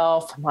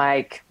myself. I'm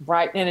like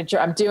writing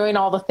I'm doing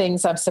all the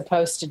things I'm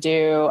supposed to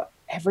do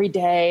every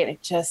day.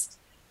 And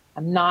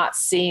I'm not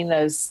seeing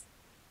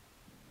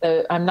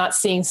I'm not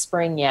seeing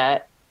spring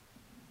yet,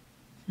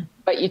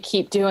 but you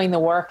keep doing the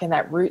work and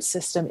that root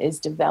system is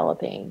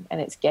developing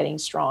and it's getting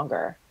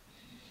stronger.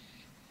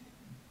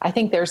 I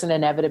think there's an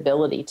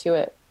inevitability to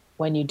it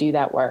when you do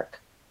that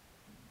work.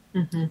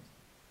 Mm-hmm.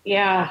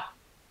 Yeah.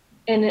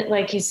 And it,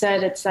 like you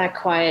said, it's that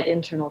quiet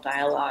internal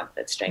dialogue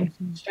that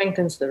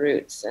strengthens the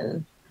roots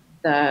and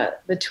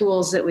the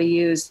tools that we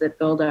use that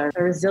build our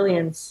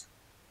resilience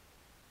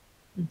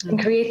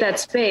and create that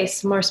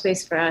space, more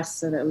space for us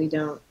so that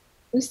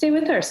we stay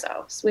with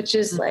ourselves, which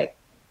is like,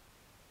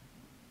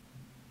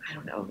 I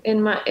don't know,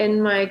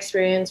 in my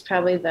experience,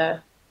 probably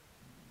the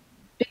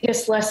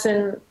biggest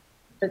lesson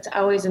that's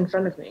always in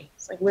front of me.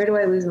 It's like, where do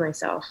I lose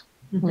myself?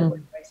 And where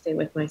do I stay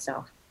with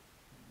myself?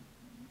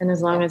 And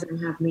as long as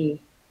I have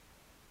me,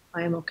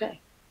 I am okay.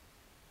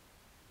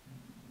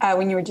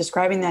 When you were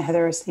describing that,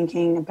 Heather, I was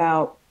thinking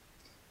about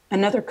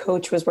another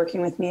coach was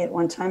working with me at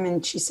one time,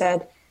 and she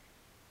said,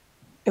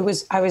 I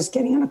was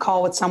getting on a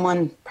call with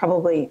someone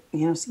probably,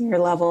 senior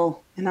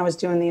level, and I was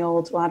doing the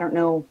old, well, I don't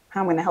know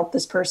how I'm going to help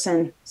this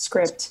person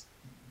script.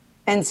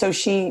 And so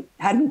she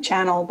had me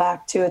channel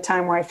back to a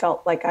time where I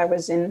felt like I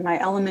was in my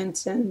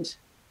element and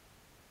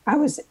I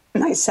was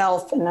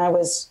myself and I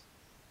was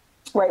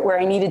right where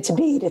I needed to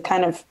be to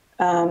kind of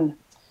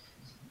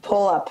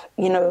pull up,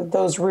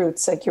 those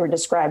roots like you were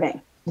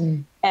describing.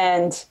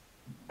 And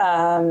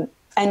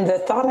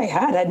the thought I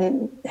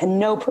had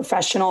no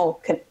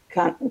professional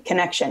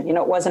connection.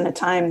 It wasn't a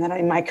time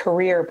that my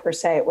career per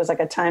se, it was like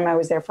a time I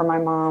was there for my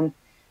mom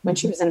when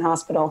she was in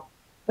hospital,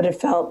 but it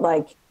felt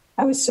like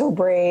I was so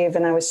brave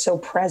and I was so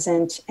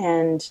present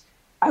and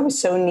I was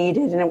so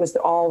needed and it was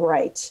all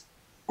right.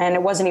 And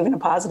it wasn't even a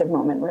positive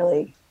moment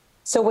really.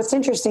 So what's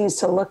interesting is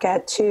to look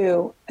at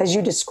too, as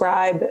you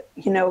describe,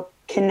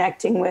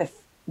 connecting with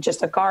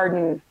just a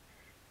garden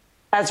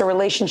as a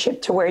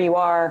relationship to where you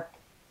are.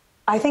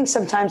 I think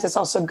sometimes it's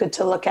also good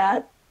to look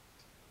at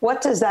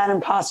what does that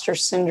imposter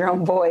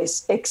syndrome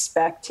voice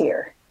expect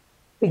here?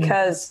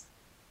 Because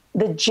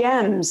the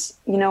gems,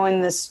 in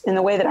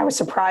the way that I was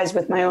surprised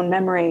with my own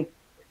memory,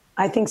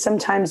 I think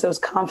sometimes those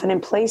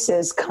confident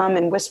places come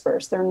in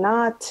whispers. They're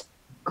not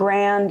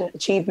grand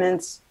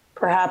achievements,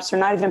 perhaps. They're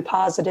not even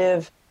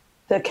positive.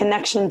 The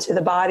connection to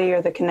the body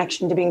or the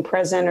connection to being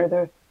present or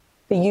the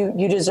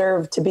you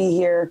deserve to be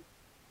here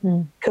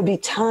could be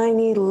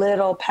tiny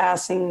little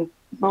passing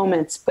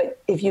moments.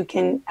 But if you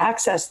can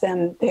access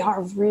them, they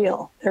are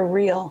real. They're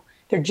real.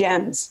 They're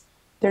gems.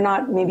 They're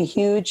not maybe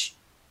huge.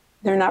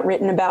 They're not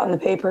written about in the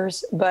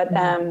papers, but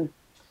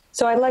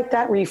so I like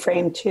that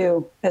reframe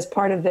too, as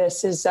part of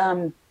this is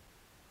kind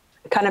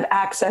of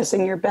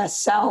accessing your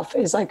best self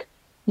is like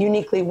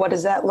uniquely, what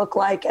does that look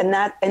like? And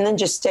then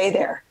just stay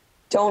there.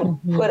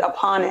 Don't put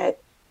upon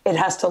it. It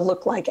has to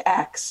look like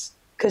X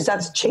because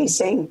that's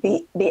chasing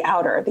the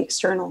outer, the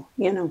external,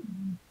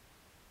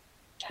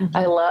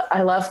 I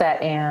love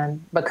that,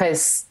 Ann,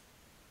 because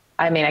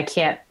I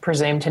can't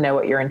presume to know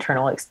what your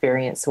internal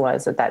experience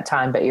was at that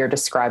time, but you're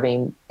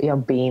describing,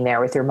 being there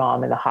with your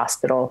mom in the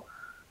hospital.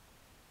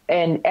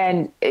 And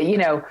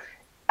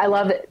I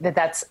love that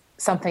that's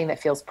something that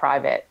feels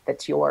private,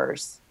 that's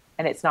yours.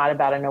 And it's not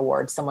about an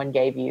award someone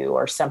gave you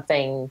or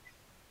something,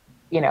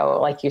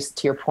 like to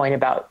your point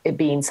about it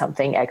being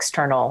something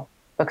external,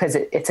 because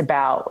it's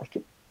about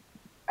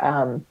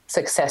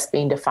success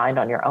being defined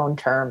on your own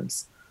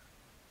terms,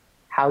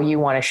 how you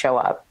want to show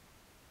up,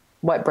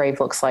 what brave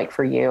looks like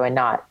for you, and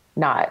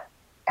not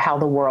how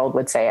the world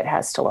would say it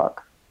has to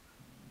look.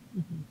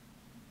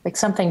 Like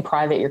something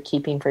private you're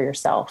keeping for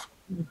yourself.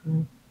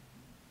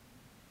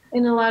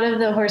 In a lot of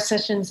the horse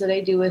sessions that I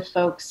do with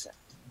folks,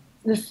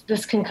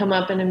 this can come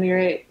up in a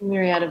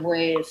myriad of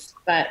ways,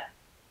 but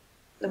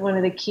one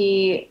of the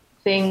key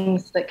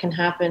things that can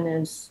happen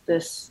is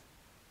this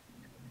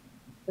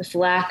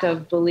lack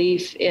of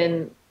belief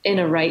in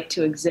a right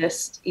to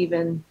exist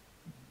even.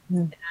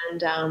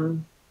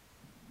 And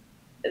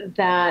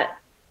that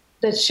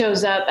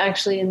shows up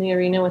actually in the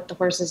arena with the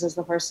horses as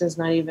the horses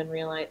not even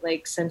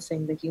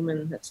sensing the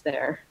human that's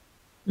there,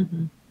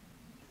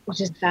 which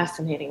is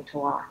fascinating to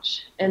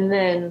watch. And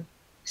then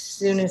as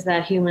soon as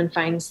that human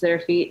finds their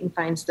feet and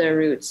finds their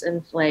roots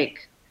and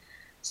like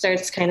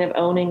starts kind of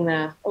owning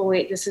oh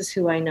wait, this is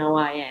who I know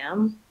I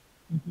am,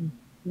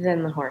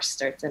 then the horse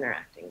starts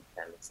interacting with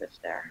them as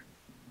if they're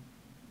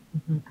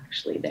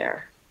actually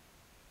there.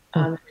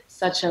 It's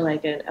such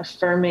an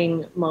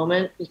affirming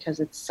moment because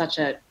it's such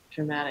a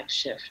dramatic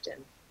shift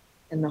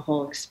in the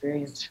whole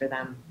experience for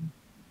them.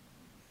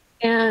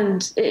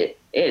 And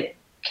it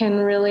can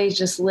really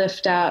just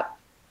lift up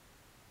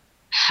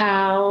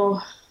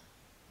how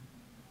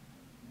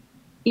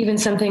even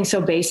something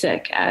so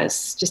basic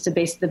as just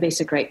the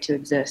basic right to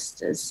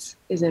exist is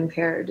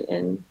impaired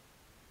in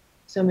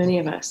so many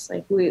of us.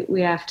 Like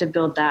we have to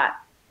build that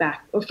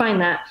back or find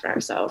that for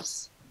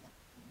ourselves.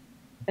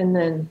 And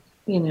then,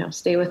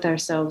 stay with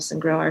ourselves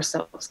and grow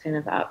ourselves kind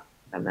of out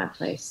from that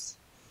place.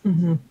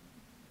 Mm-hmm.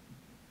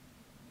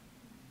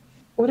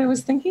 What I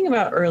was thinking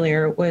about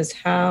earlier was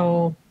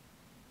how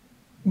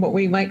what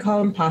we might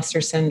call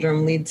imposter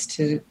syndrome leads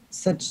to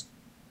such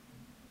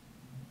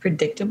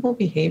predictable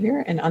behavior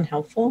and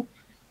unhelpful.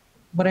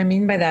 What I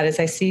mean by that is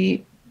I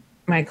see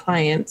my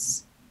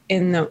clients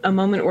in a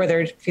moment where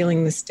they're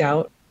feeling this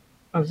doubt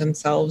of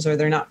themselves or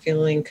they're not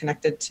feeling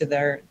connected to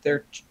their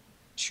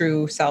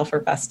true self or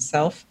best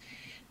self.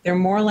 They're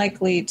more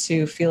likely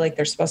to feel like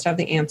they're supposed to have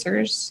the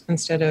answers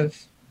instead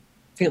of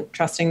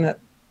trusting that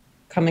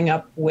coming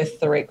up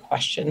with the right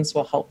questions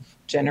will help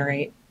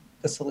generate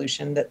the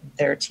solution that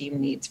their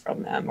team needs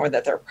from them, or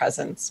that their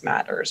presence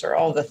matters, or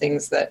all the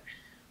things that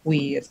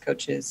we as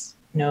coaches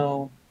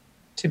know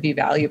to be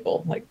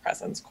valuable, like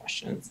presence,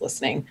 questions,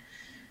 listening,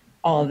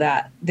 all of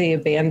that. They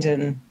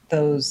abandon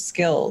those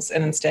skills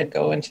and instead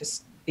go into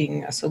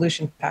being a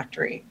solution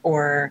factory,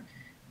 or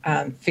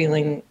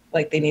feeling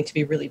like they need to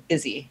be really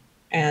busy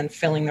and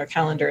filling their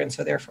calendar, and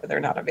so therefore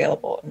they're not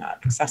available and not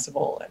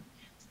accessible. And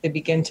they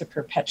begin to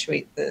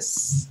perpetuate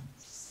this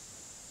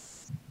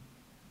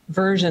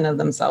version of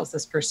themselves,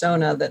 this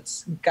persona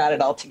that's got it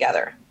all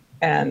together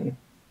and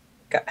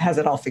has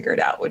it all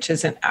figured out, which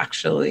isn't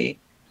actually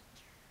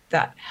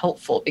that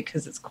helpful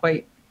because it's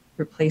quite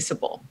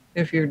replaceable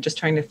if you're just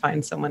trying to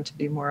find someone to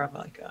be more of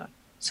like a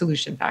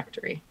solution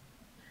factory.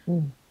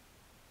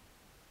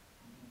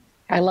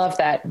 I love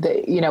that,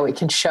 it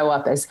can show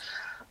up as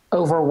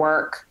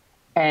overwork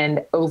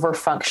and over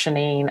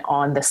functioning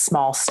on the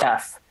small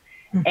stuff.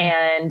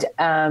 And,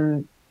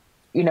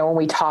 when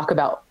we talk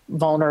about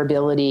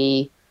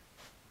vulnerability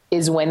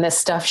is when this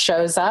stuff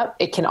shows up,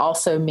 it can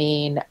also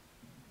mean,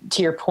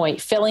 to your point,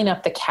 filling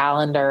up the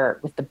calendar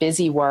with the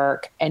busy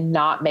work and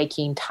not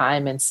making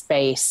time and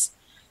space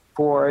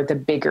for the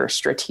bigger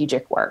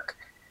strategic work,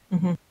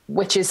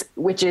 which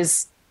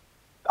is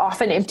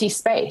often empty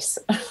space,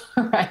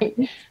 right?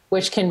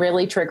 Which can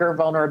really trigger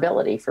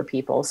vulnerability for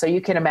people. So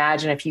you can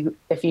imagine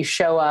if you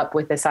show up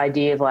with this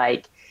idea of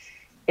like,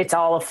 it's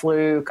all a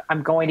fluke,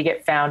 I'm going to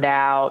get found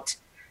out,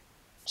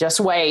 just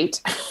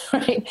wait,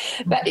 right?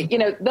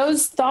 That,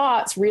 those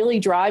thoughts really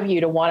drive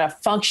you to want to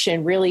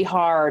function really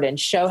hard and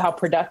show how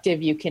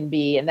productive you can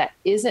be. And that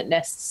isn't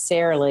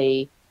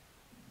necessarily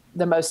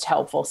the most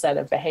helpful set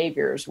of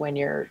behaviors when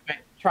you're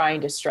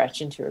trying to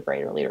stretch into a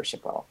greater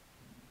leadership role.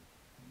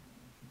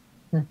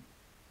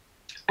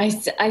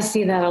 I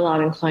see that a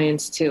lot in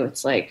clients too.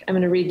 It's like, I'm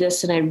going to read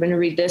this and I'm going to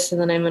read this and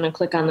then I'm going to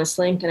click on this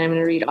link and I'm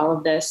going to read all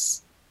of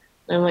this.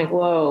 And I'm like,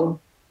 whoa.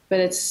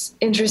 But it's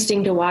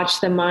interesting to watch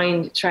the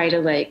mind try to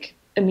like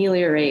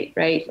ameliorate,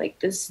 right? Like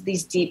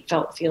these deep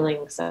felt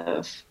feelings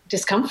of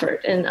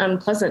discomfort and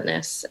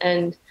unpleasantness.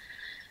 And,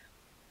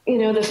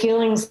 the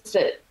feelings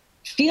that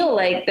feel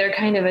like they're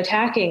kind of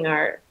attacking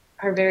our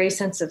very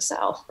sense of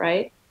self,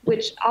 right?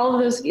 Which all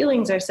of those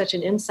feelings are such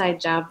an inside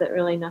job that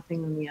really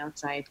nothing on the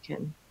outside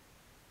can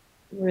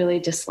really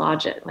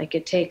dislodge it. Like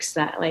it takes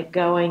that like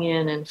going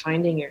in and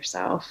finding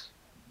yourself.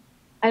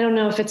 I don't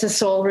know if it's a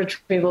soul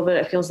retrieval, but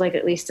it feels like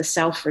at least a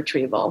self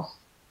retrieval.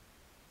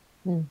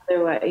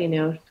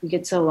 Otherwise, we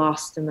get so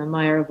lost in the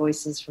mire of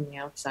voices from the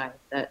outside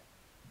that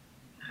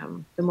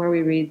the more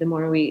we read, the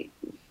more we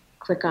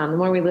click on, the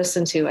more we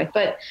listen to.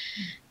 But it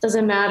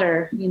doesn't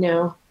matter,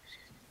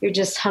 you're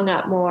just hung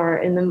up more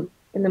in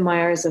the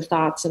mires of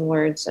thoughts and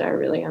words that are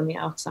really on the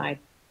outside.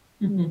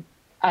 To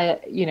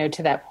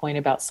that point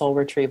about soul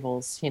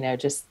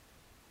retrievals,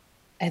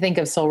 I think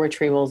of soul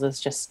retrievals as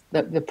just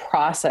the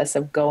process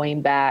of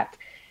going back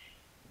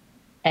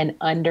and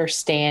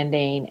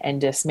understanding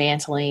and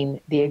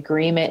dismantling the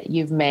agreement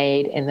you've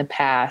made in the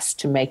past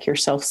to make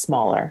yourself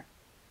smaller.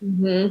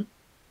 Can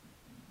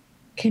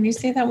you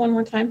say that one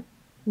more time?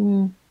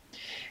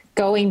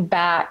 Going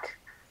back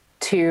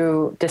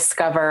to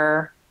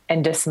discover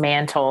and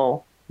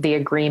dismantle the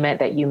agreement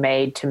that you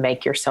made to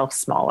make yourself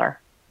smaller.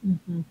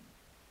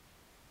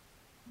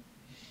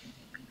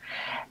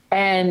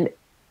 And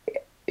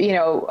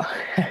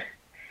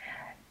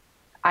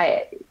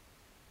I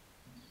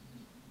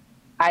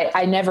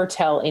never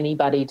tell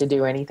anybody to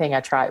do anything.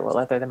 I try,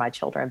 other than my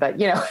children, but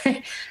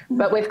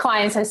but with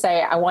clients, I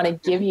say, I want to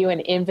give you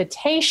an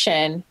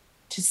invitation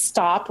to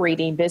stop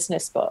reading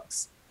business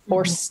books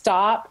or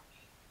stop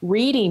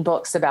reading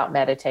books about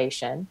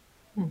meditation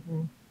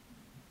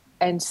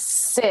and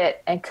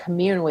sit and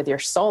commune with your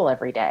soul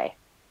every day.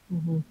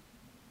 Mm-hmm.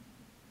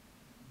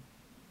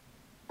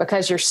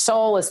 Because your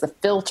soul is the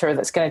filter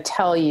that's going to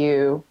tell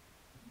you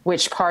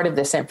which part of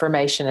this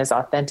information is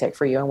authentic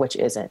for you and which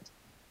isn't.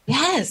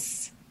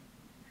 Yes.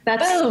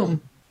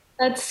 Boom.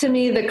 That's to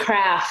me the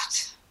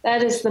craft.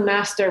 That is the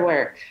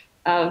masterwork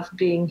of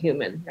being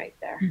human right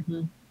there.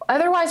 Mm-hmm.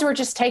 Otherwise, we're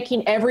just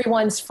taking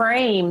everyone's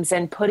frames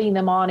and putting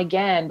them on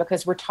again,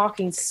 because we're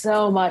talking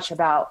so much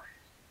about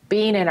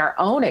being in our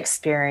own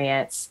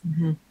experience.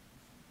 Mm-hmm.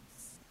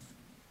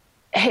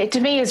 It, to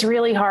me, is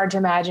really hard to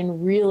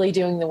imagine really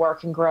doing the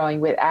work and growing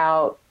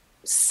without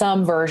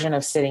some version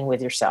of sitting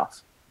with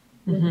yourself.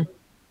 Mm-hmm.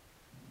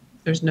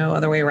 There's no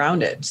other way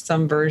around it.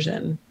 Some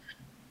version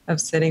of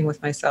sitting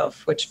with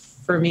myself, which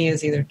for me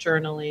is either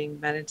journaling,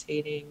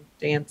 meditating,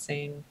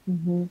 dancing,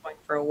 Mm-hmm. going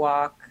for a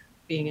walk,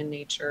 being in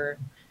nature,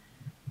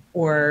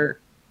 or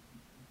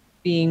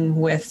being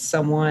with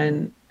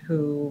someone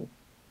who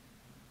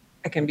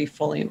I can be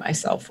fully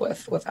myself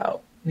with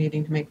without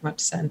needing to make much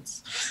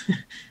sense.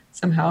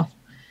 Somehow,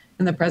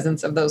 in the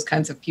presence of those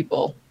kinds of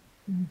people,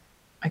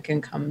 I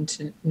can come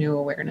to new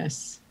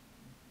awareness.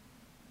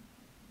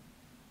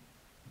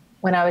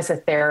 When I was a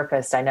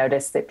therapist, I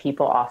noticed that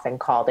people often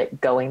called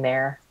it going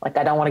there. Like,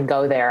 I don't want to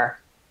go there.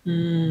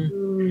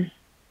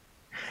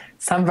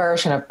 Some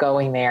version of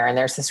going there. And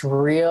there's this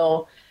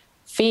real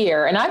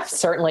fear. And I've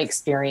certainly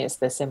experienced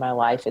this in my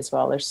life as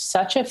well. There's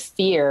such a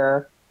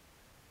fear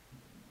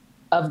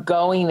of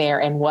going there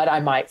and what I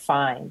might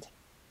find.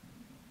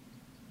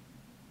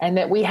 And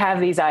that we have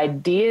these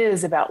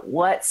ideas about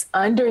what's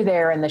under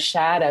there in the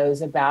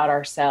shadows about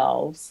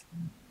ourselves.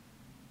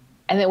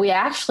 And that we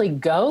actually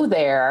go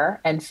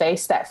there and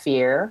face that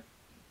fear.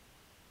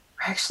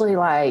 We're actually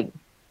like,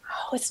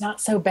 oh, it's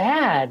not so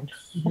bad.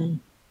 Mm-hmm.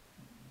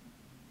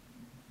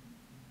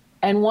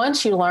 And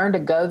once you learn to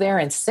go there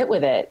and sit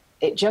with it,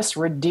 it just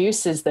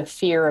reduces the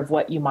fear of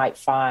what you might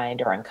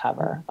find or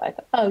uncover. Like,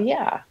 oh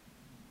yeah.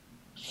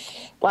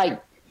 Like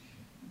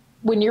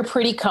when you're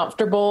pretty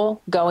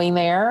comfortable going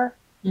there,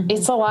 Mm-hmm.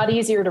 it's a lot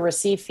easier to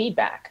receive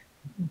feedback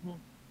Mm-hmm.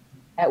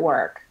 at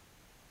work.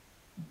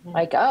 Mm-hmm.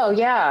 Like, oh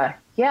yeah,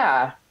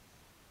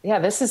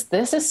 this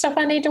is stuff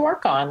I need to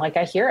work on. Like,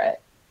 I hear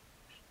it.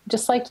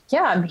 Just like,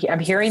 yeah, I'm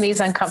hearing these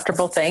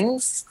uncomfortable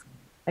things.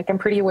 Like, I'm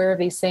pretty aware of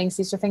these things.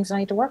 These are things I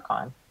need to work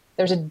on.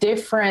 There's a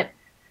different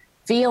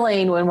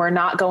feeling when we're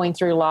not going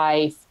through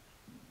life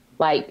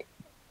like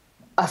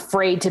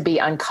afraid to be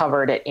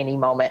uncovered at any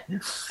moment.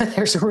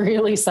 There's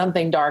really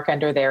something dark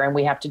under there, and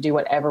we have to do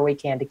whatever we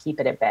can to keep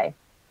it at bay.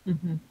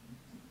 Mm-hmm.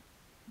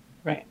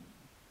 Right.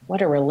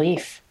 What a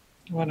relief.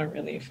 What a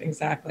relief.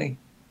 Exactly.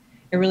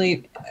 It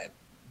really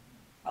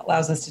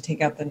allows us to take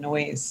out the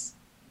noise.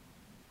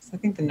 So I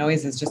think the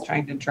noise is just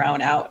trying to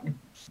drown out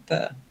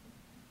the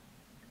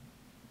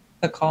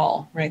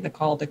call, right? The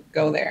call to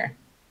go there.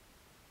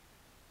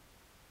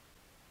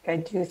 I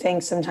do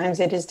think sometimes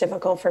it is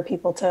difficult for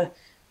people to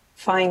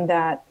find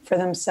that for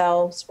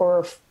themselves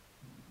or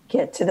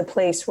get to the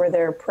place where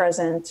they're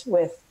present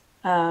with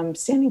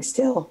standing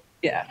still.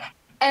 Yeah.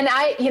 And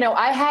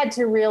I had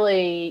to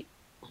really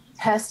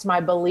test my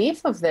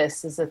belief of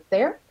this as a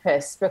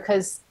therapist,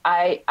 because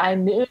I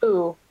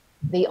knew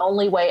the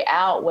only way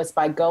out was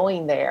by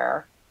going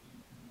there.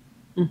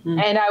 Mm-hmm.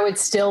 And I would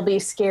still be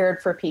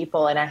scared for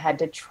people. And I had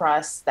to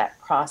trust that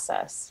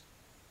process,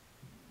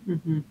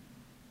 Mm-hmm.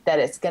 that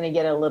it's going to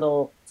get a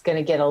little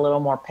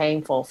more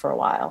painful for a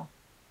while.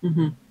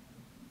 Mm-hmm.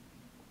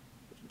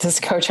 This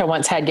coach I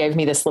once had gave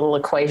me this little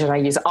equation I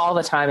use all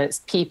the time.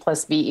 It's P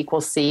plus V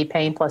equals C,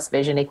 pain plus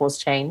vision equals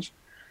change.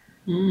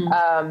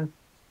 Mm.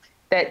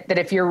 That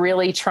if you're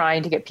really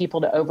trying to get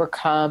people to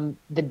overcome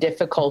the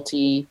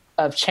difficulty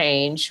of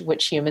change,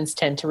 which humans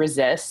tend to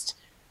resist,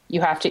 you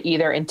have to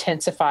either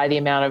intensify the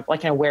amount of,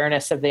 like, an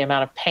awareness of the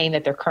amount of pain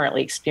that they're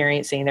currently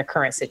experiencing in their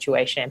current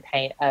situation, and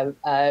pain of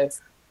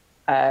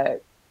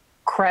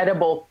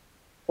credible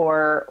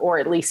or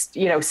at least,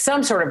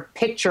 some sort of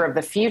picture of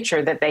the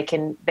future that they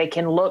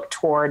can look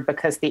toward,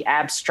 because the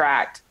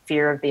abstract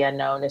fear of the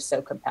unknown is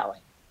so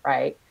compelling.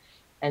 Right.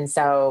 And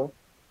so,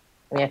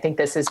 I think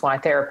this is why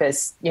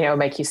therapists,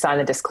 make you sign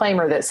a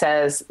disclaimer that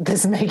says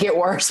this may get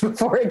worse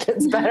before it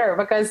gets better,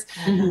 because,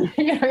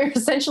 you're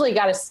essentially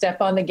got to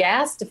step on the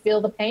gas to feel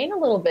the pain a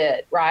little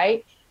bit.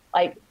 Right.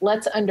 Like,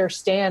 let's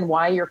understand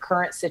why your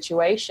current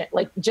situation,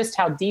 like, just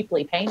how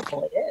deeply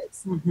painful it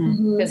is.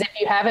 Mm-hmm. Because if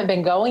you haven't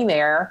been going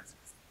there,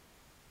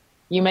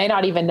 you may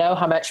not even know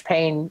how much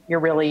pain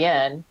you're really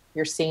in.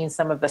 You're seeing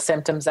some of the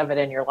symptoms of it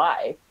in your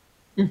life.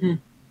 Mm-hmm.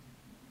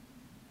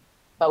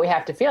 But we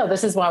have to feel.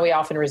 This is why we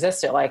often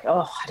resist it. Like,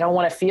 oh, I don't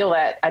want to feel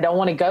that. I don't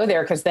want to go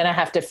there, because then I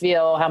have to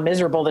feel how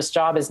miserable this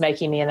job is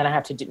making me, and then I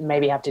have to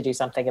maybe have to do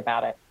something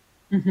about it.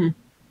 Mm-hmm.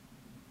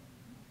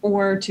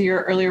 Or to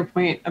your earlier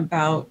point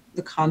about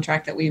the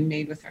contract that we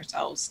made with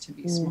ourselves to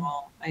be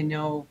small. I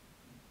know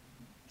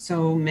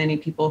so many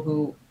people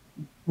who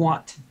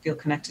want to feel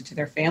connected to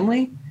their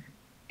family.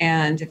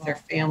 And if their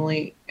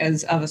family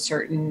is of a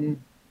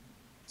certain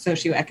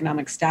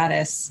socioeconomic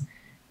status,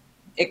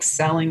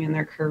 excelling in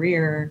their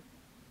career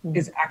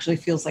is actually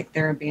feels like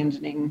they're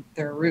abandoning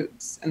their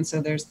roots. And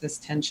so there's this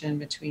tension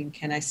between,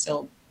 can I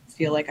still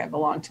feel like I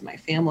belong to my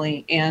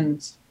family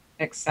and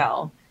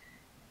excel,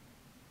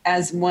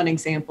 as one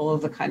example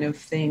of the kind of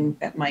thing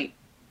that might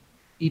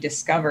be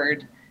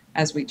discovered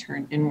as we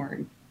turn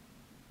inward.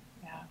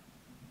 Yeah.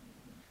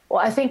 Well,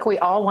 I think we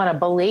all want to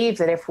believe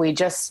that if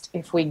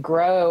we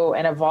grow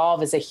and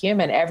evolve as a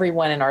human,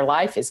 everyone in our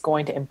life is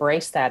going to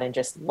embrace that and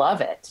just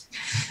love it.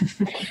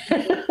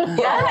 We're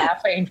all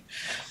laughing.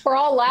 We're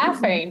all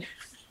laughing.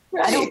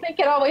 Right. I don't think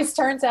it always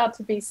turns out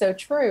to be so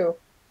true.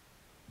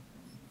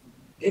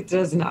 It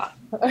does not.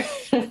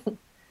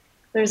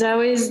 There's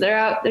always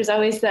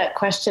that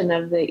question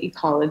of the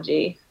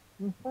ecology.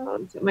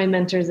 My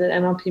mentors at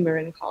NLP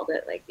Marin called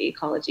it like the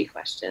ecology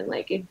question.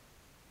 Like,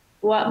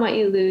 what might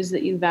you lose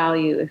that you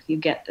value if you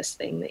get this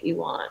thing that you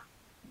want?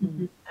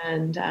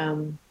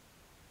 Mm-hmm.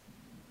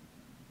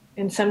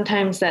 And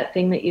sometimes that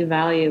thing that you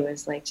value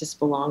is like just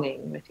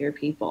belonging with your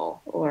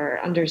people, or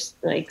under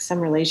like some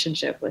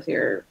relationship with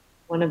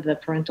one of the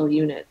parental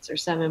units, or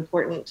some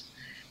important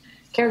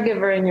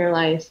caregiver in your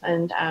life.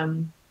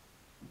 And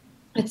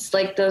it's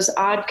like those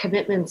odd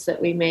commitments that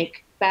we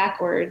make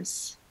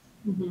backwards.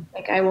 Mm-hmm.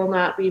 Like, I will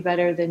not be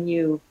better than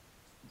you,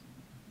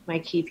 my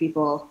key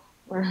people,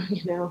 or,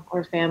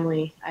 or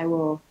family. I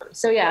will.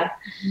 So yeah,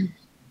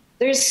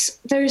 there's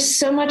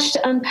so much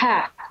to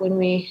unpack when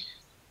we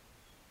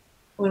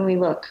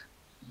look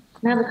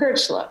and have the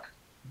courage to look.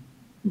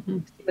 Mm-hmm.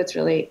 It's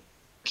really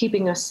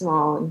keeping us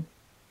small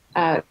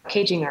and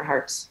caging our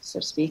hearts, so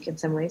to speak, in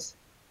some ways.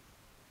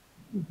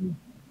 Mm-hmm.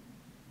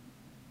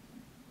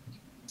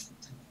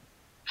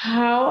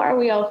 How are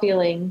we all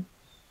feeling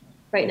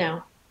right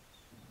now?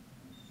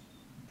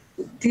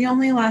 The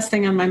only last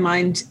thing on my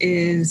mind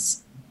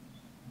is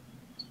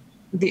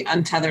the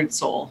untethered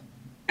soul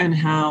and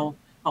how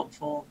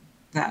helpful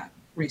that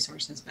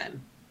resource has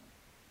been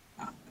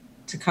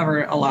to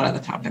cover a lot of the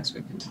topics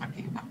we've been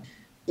talking about.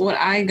 What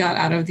I got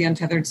out of the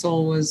untethered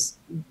soul was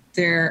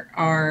there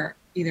are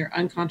either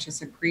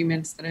unconscious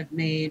agreements that I've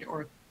made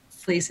or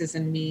places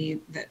in me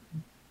that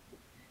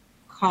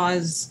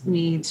cause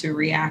me to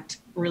react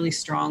really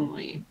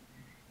strongly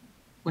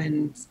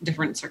when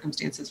different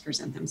circumstances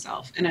present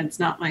themselves. And it's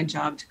not my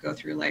job to go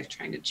through life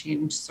trying to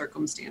change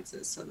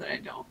circumstances so that I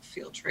don't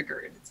feel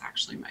triggered. It's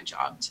actually my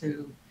job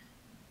to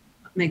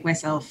make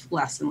myself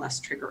less and less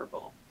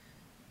triggerable,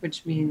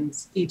 which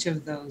means each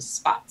of those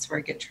spots where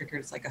I get triggered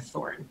is like a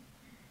thorn.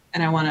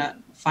 And I want to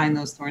find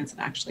those thorns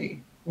and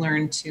actually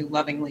learn to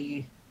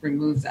lovingly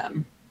remove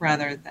them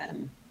rather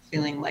than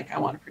feeling like I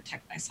want to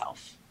protect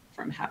myself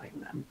from having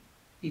them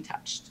be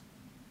touched.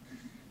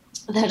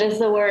 That is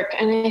the work.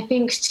 And I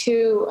think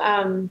too,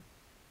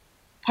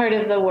 part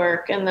of the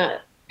work and the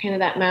kind of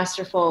that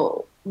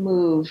masterful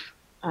move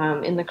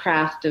in the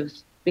craft of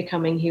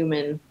becoming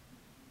human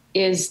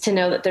is to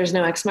know that there's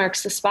no X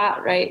marks the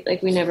spot, right?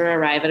 Like, we never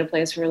arrive at a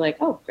place where we're like,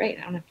 oh, great,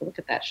 I don't have to look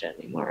at that shit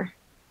anymore.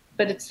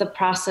 But it's the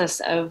process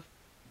of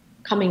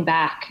coming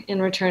back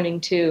and returning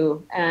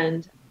to.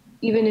 And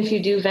even if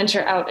you do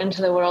venture out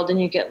into the world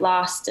and you get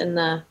lost in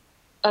the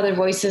other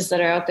voices that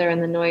are out there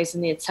and the noise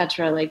and the et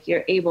cetera, like,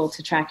 you're able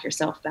to track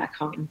yourself back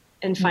home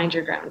and find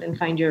your ground and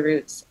find your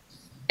roots.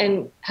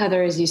 And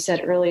Heather, as you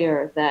said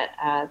earlier,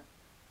 that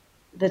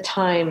the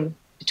time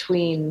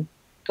between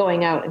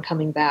going out and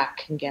coming back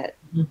can get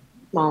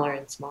smaller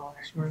and smaller.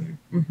 Shorter.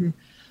 Mm-hmm.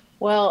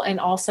 Well, and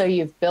also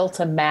you've built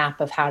a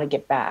map of how to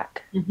get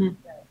back. Mm-hmm.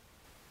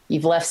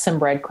 You've left some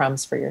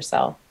breadcrumbs for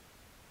yourself.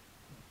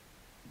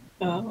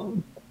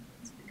 Oh,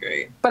 that's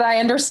great. But I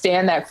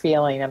understand that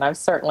feeling, and I've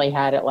certainly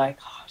had it like,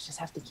 oh, I just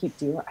have to keep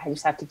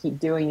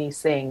doing these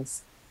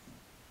things.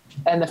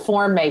 And the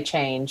form may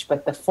change,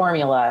 but the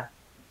formula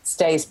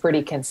stays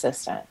pretty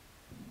consistent.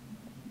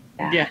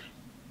 Yeah.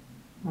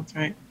 That's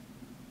right.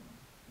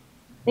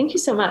 Thank you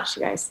so much,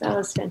 you guys. That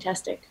was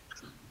fantastic.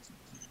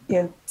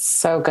 Yeah.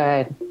 So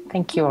good.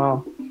 Thank you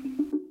all.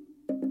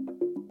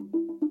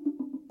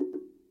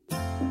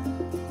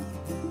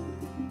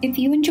 If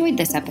you enjoyed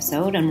this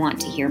episode and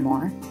want to hear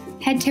more,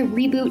 head to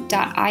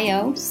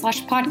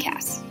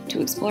reboot.io/podcast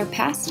to explore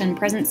past and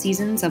present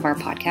seasons of our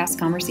podcast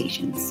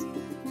conversations.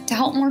 To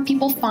help more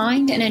people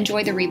find and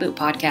enjoy the Reboot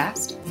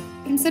podcast,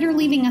 consider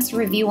leaving us a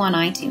review on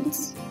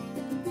iTunes.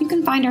 You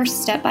can find our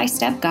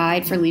step-by-step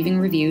guide for leaving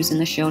reviews in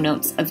the show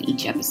notes of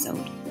each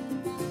episode.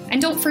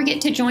 And don't forget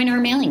to join our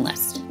mailing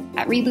list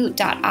at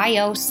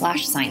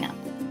reboot.io/signup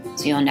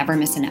so you'll never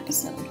miss an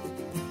episode.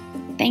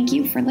 Thank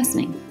you for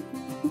listening.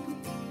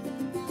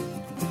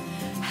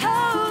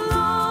 How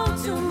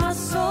long till my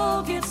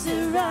soul gets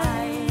it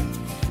right?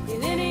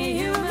 Did any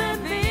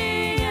human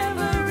being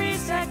ever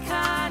reach that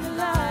kind of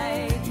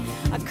light?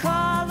 I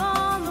call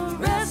on the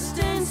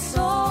resting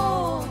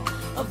soul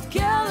of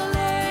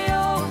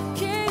Galileo,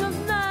 king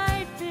of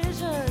night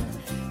vision,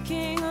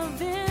 king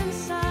of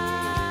insight.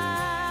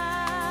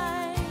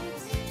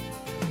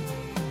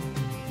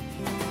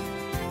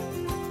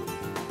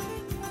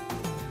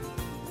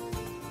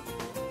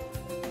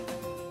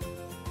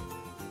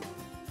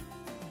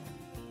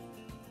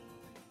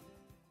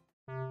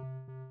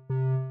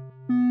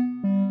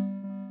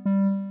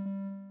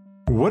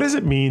 what does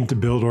it mean to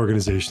build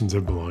organizations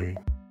of belonging?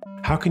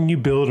 How can you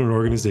build an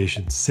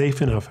organization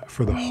safe enough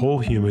for the whole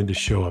human to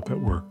show up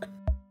at work?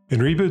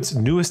 In Reboot's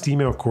newest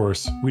email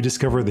course, we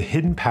discover the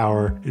hidden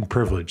power and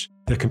privilege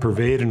that can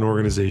pervade an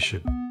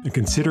organization and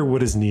consider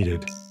what is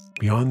needed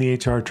beyond the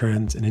HR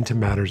trends and into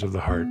matters of the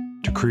heart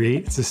to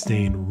create and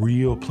sustain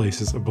real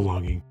places of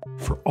belonging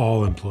for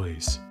all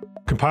employees.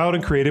 Compiled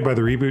and created by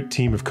the Reboot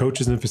team of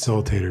coaches and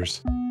facilitators,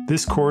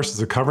 this course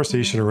is a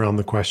conversation around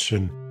the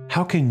question,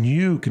 how can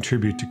you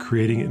contribute to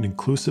creating an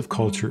inclusive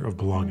culture of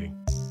belonging?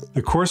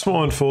 The course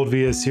will unfold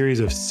via a series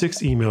of 6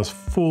 emails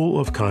full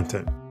of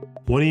content,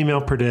 1 email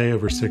per day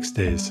over 6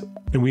 days.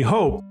 And we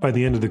hope by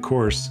the end of the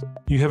course,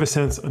 you have a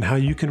sense on how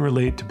you can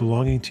relate to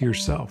belonging to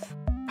yourself,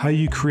 how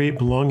you create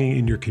belonging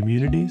in your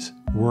communities,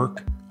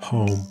 work,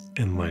 home,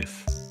 and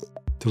life.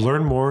 To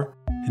learn more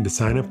and to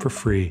sign up for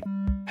free,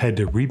 head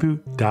to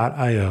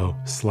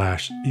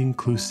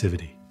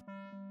reboot.io/inclusivity.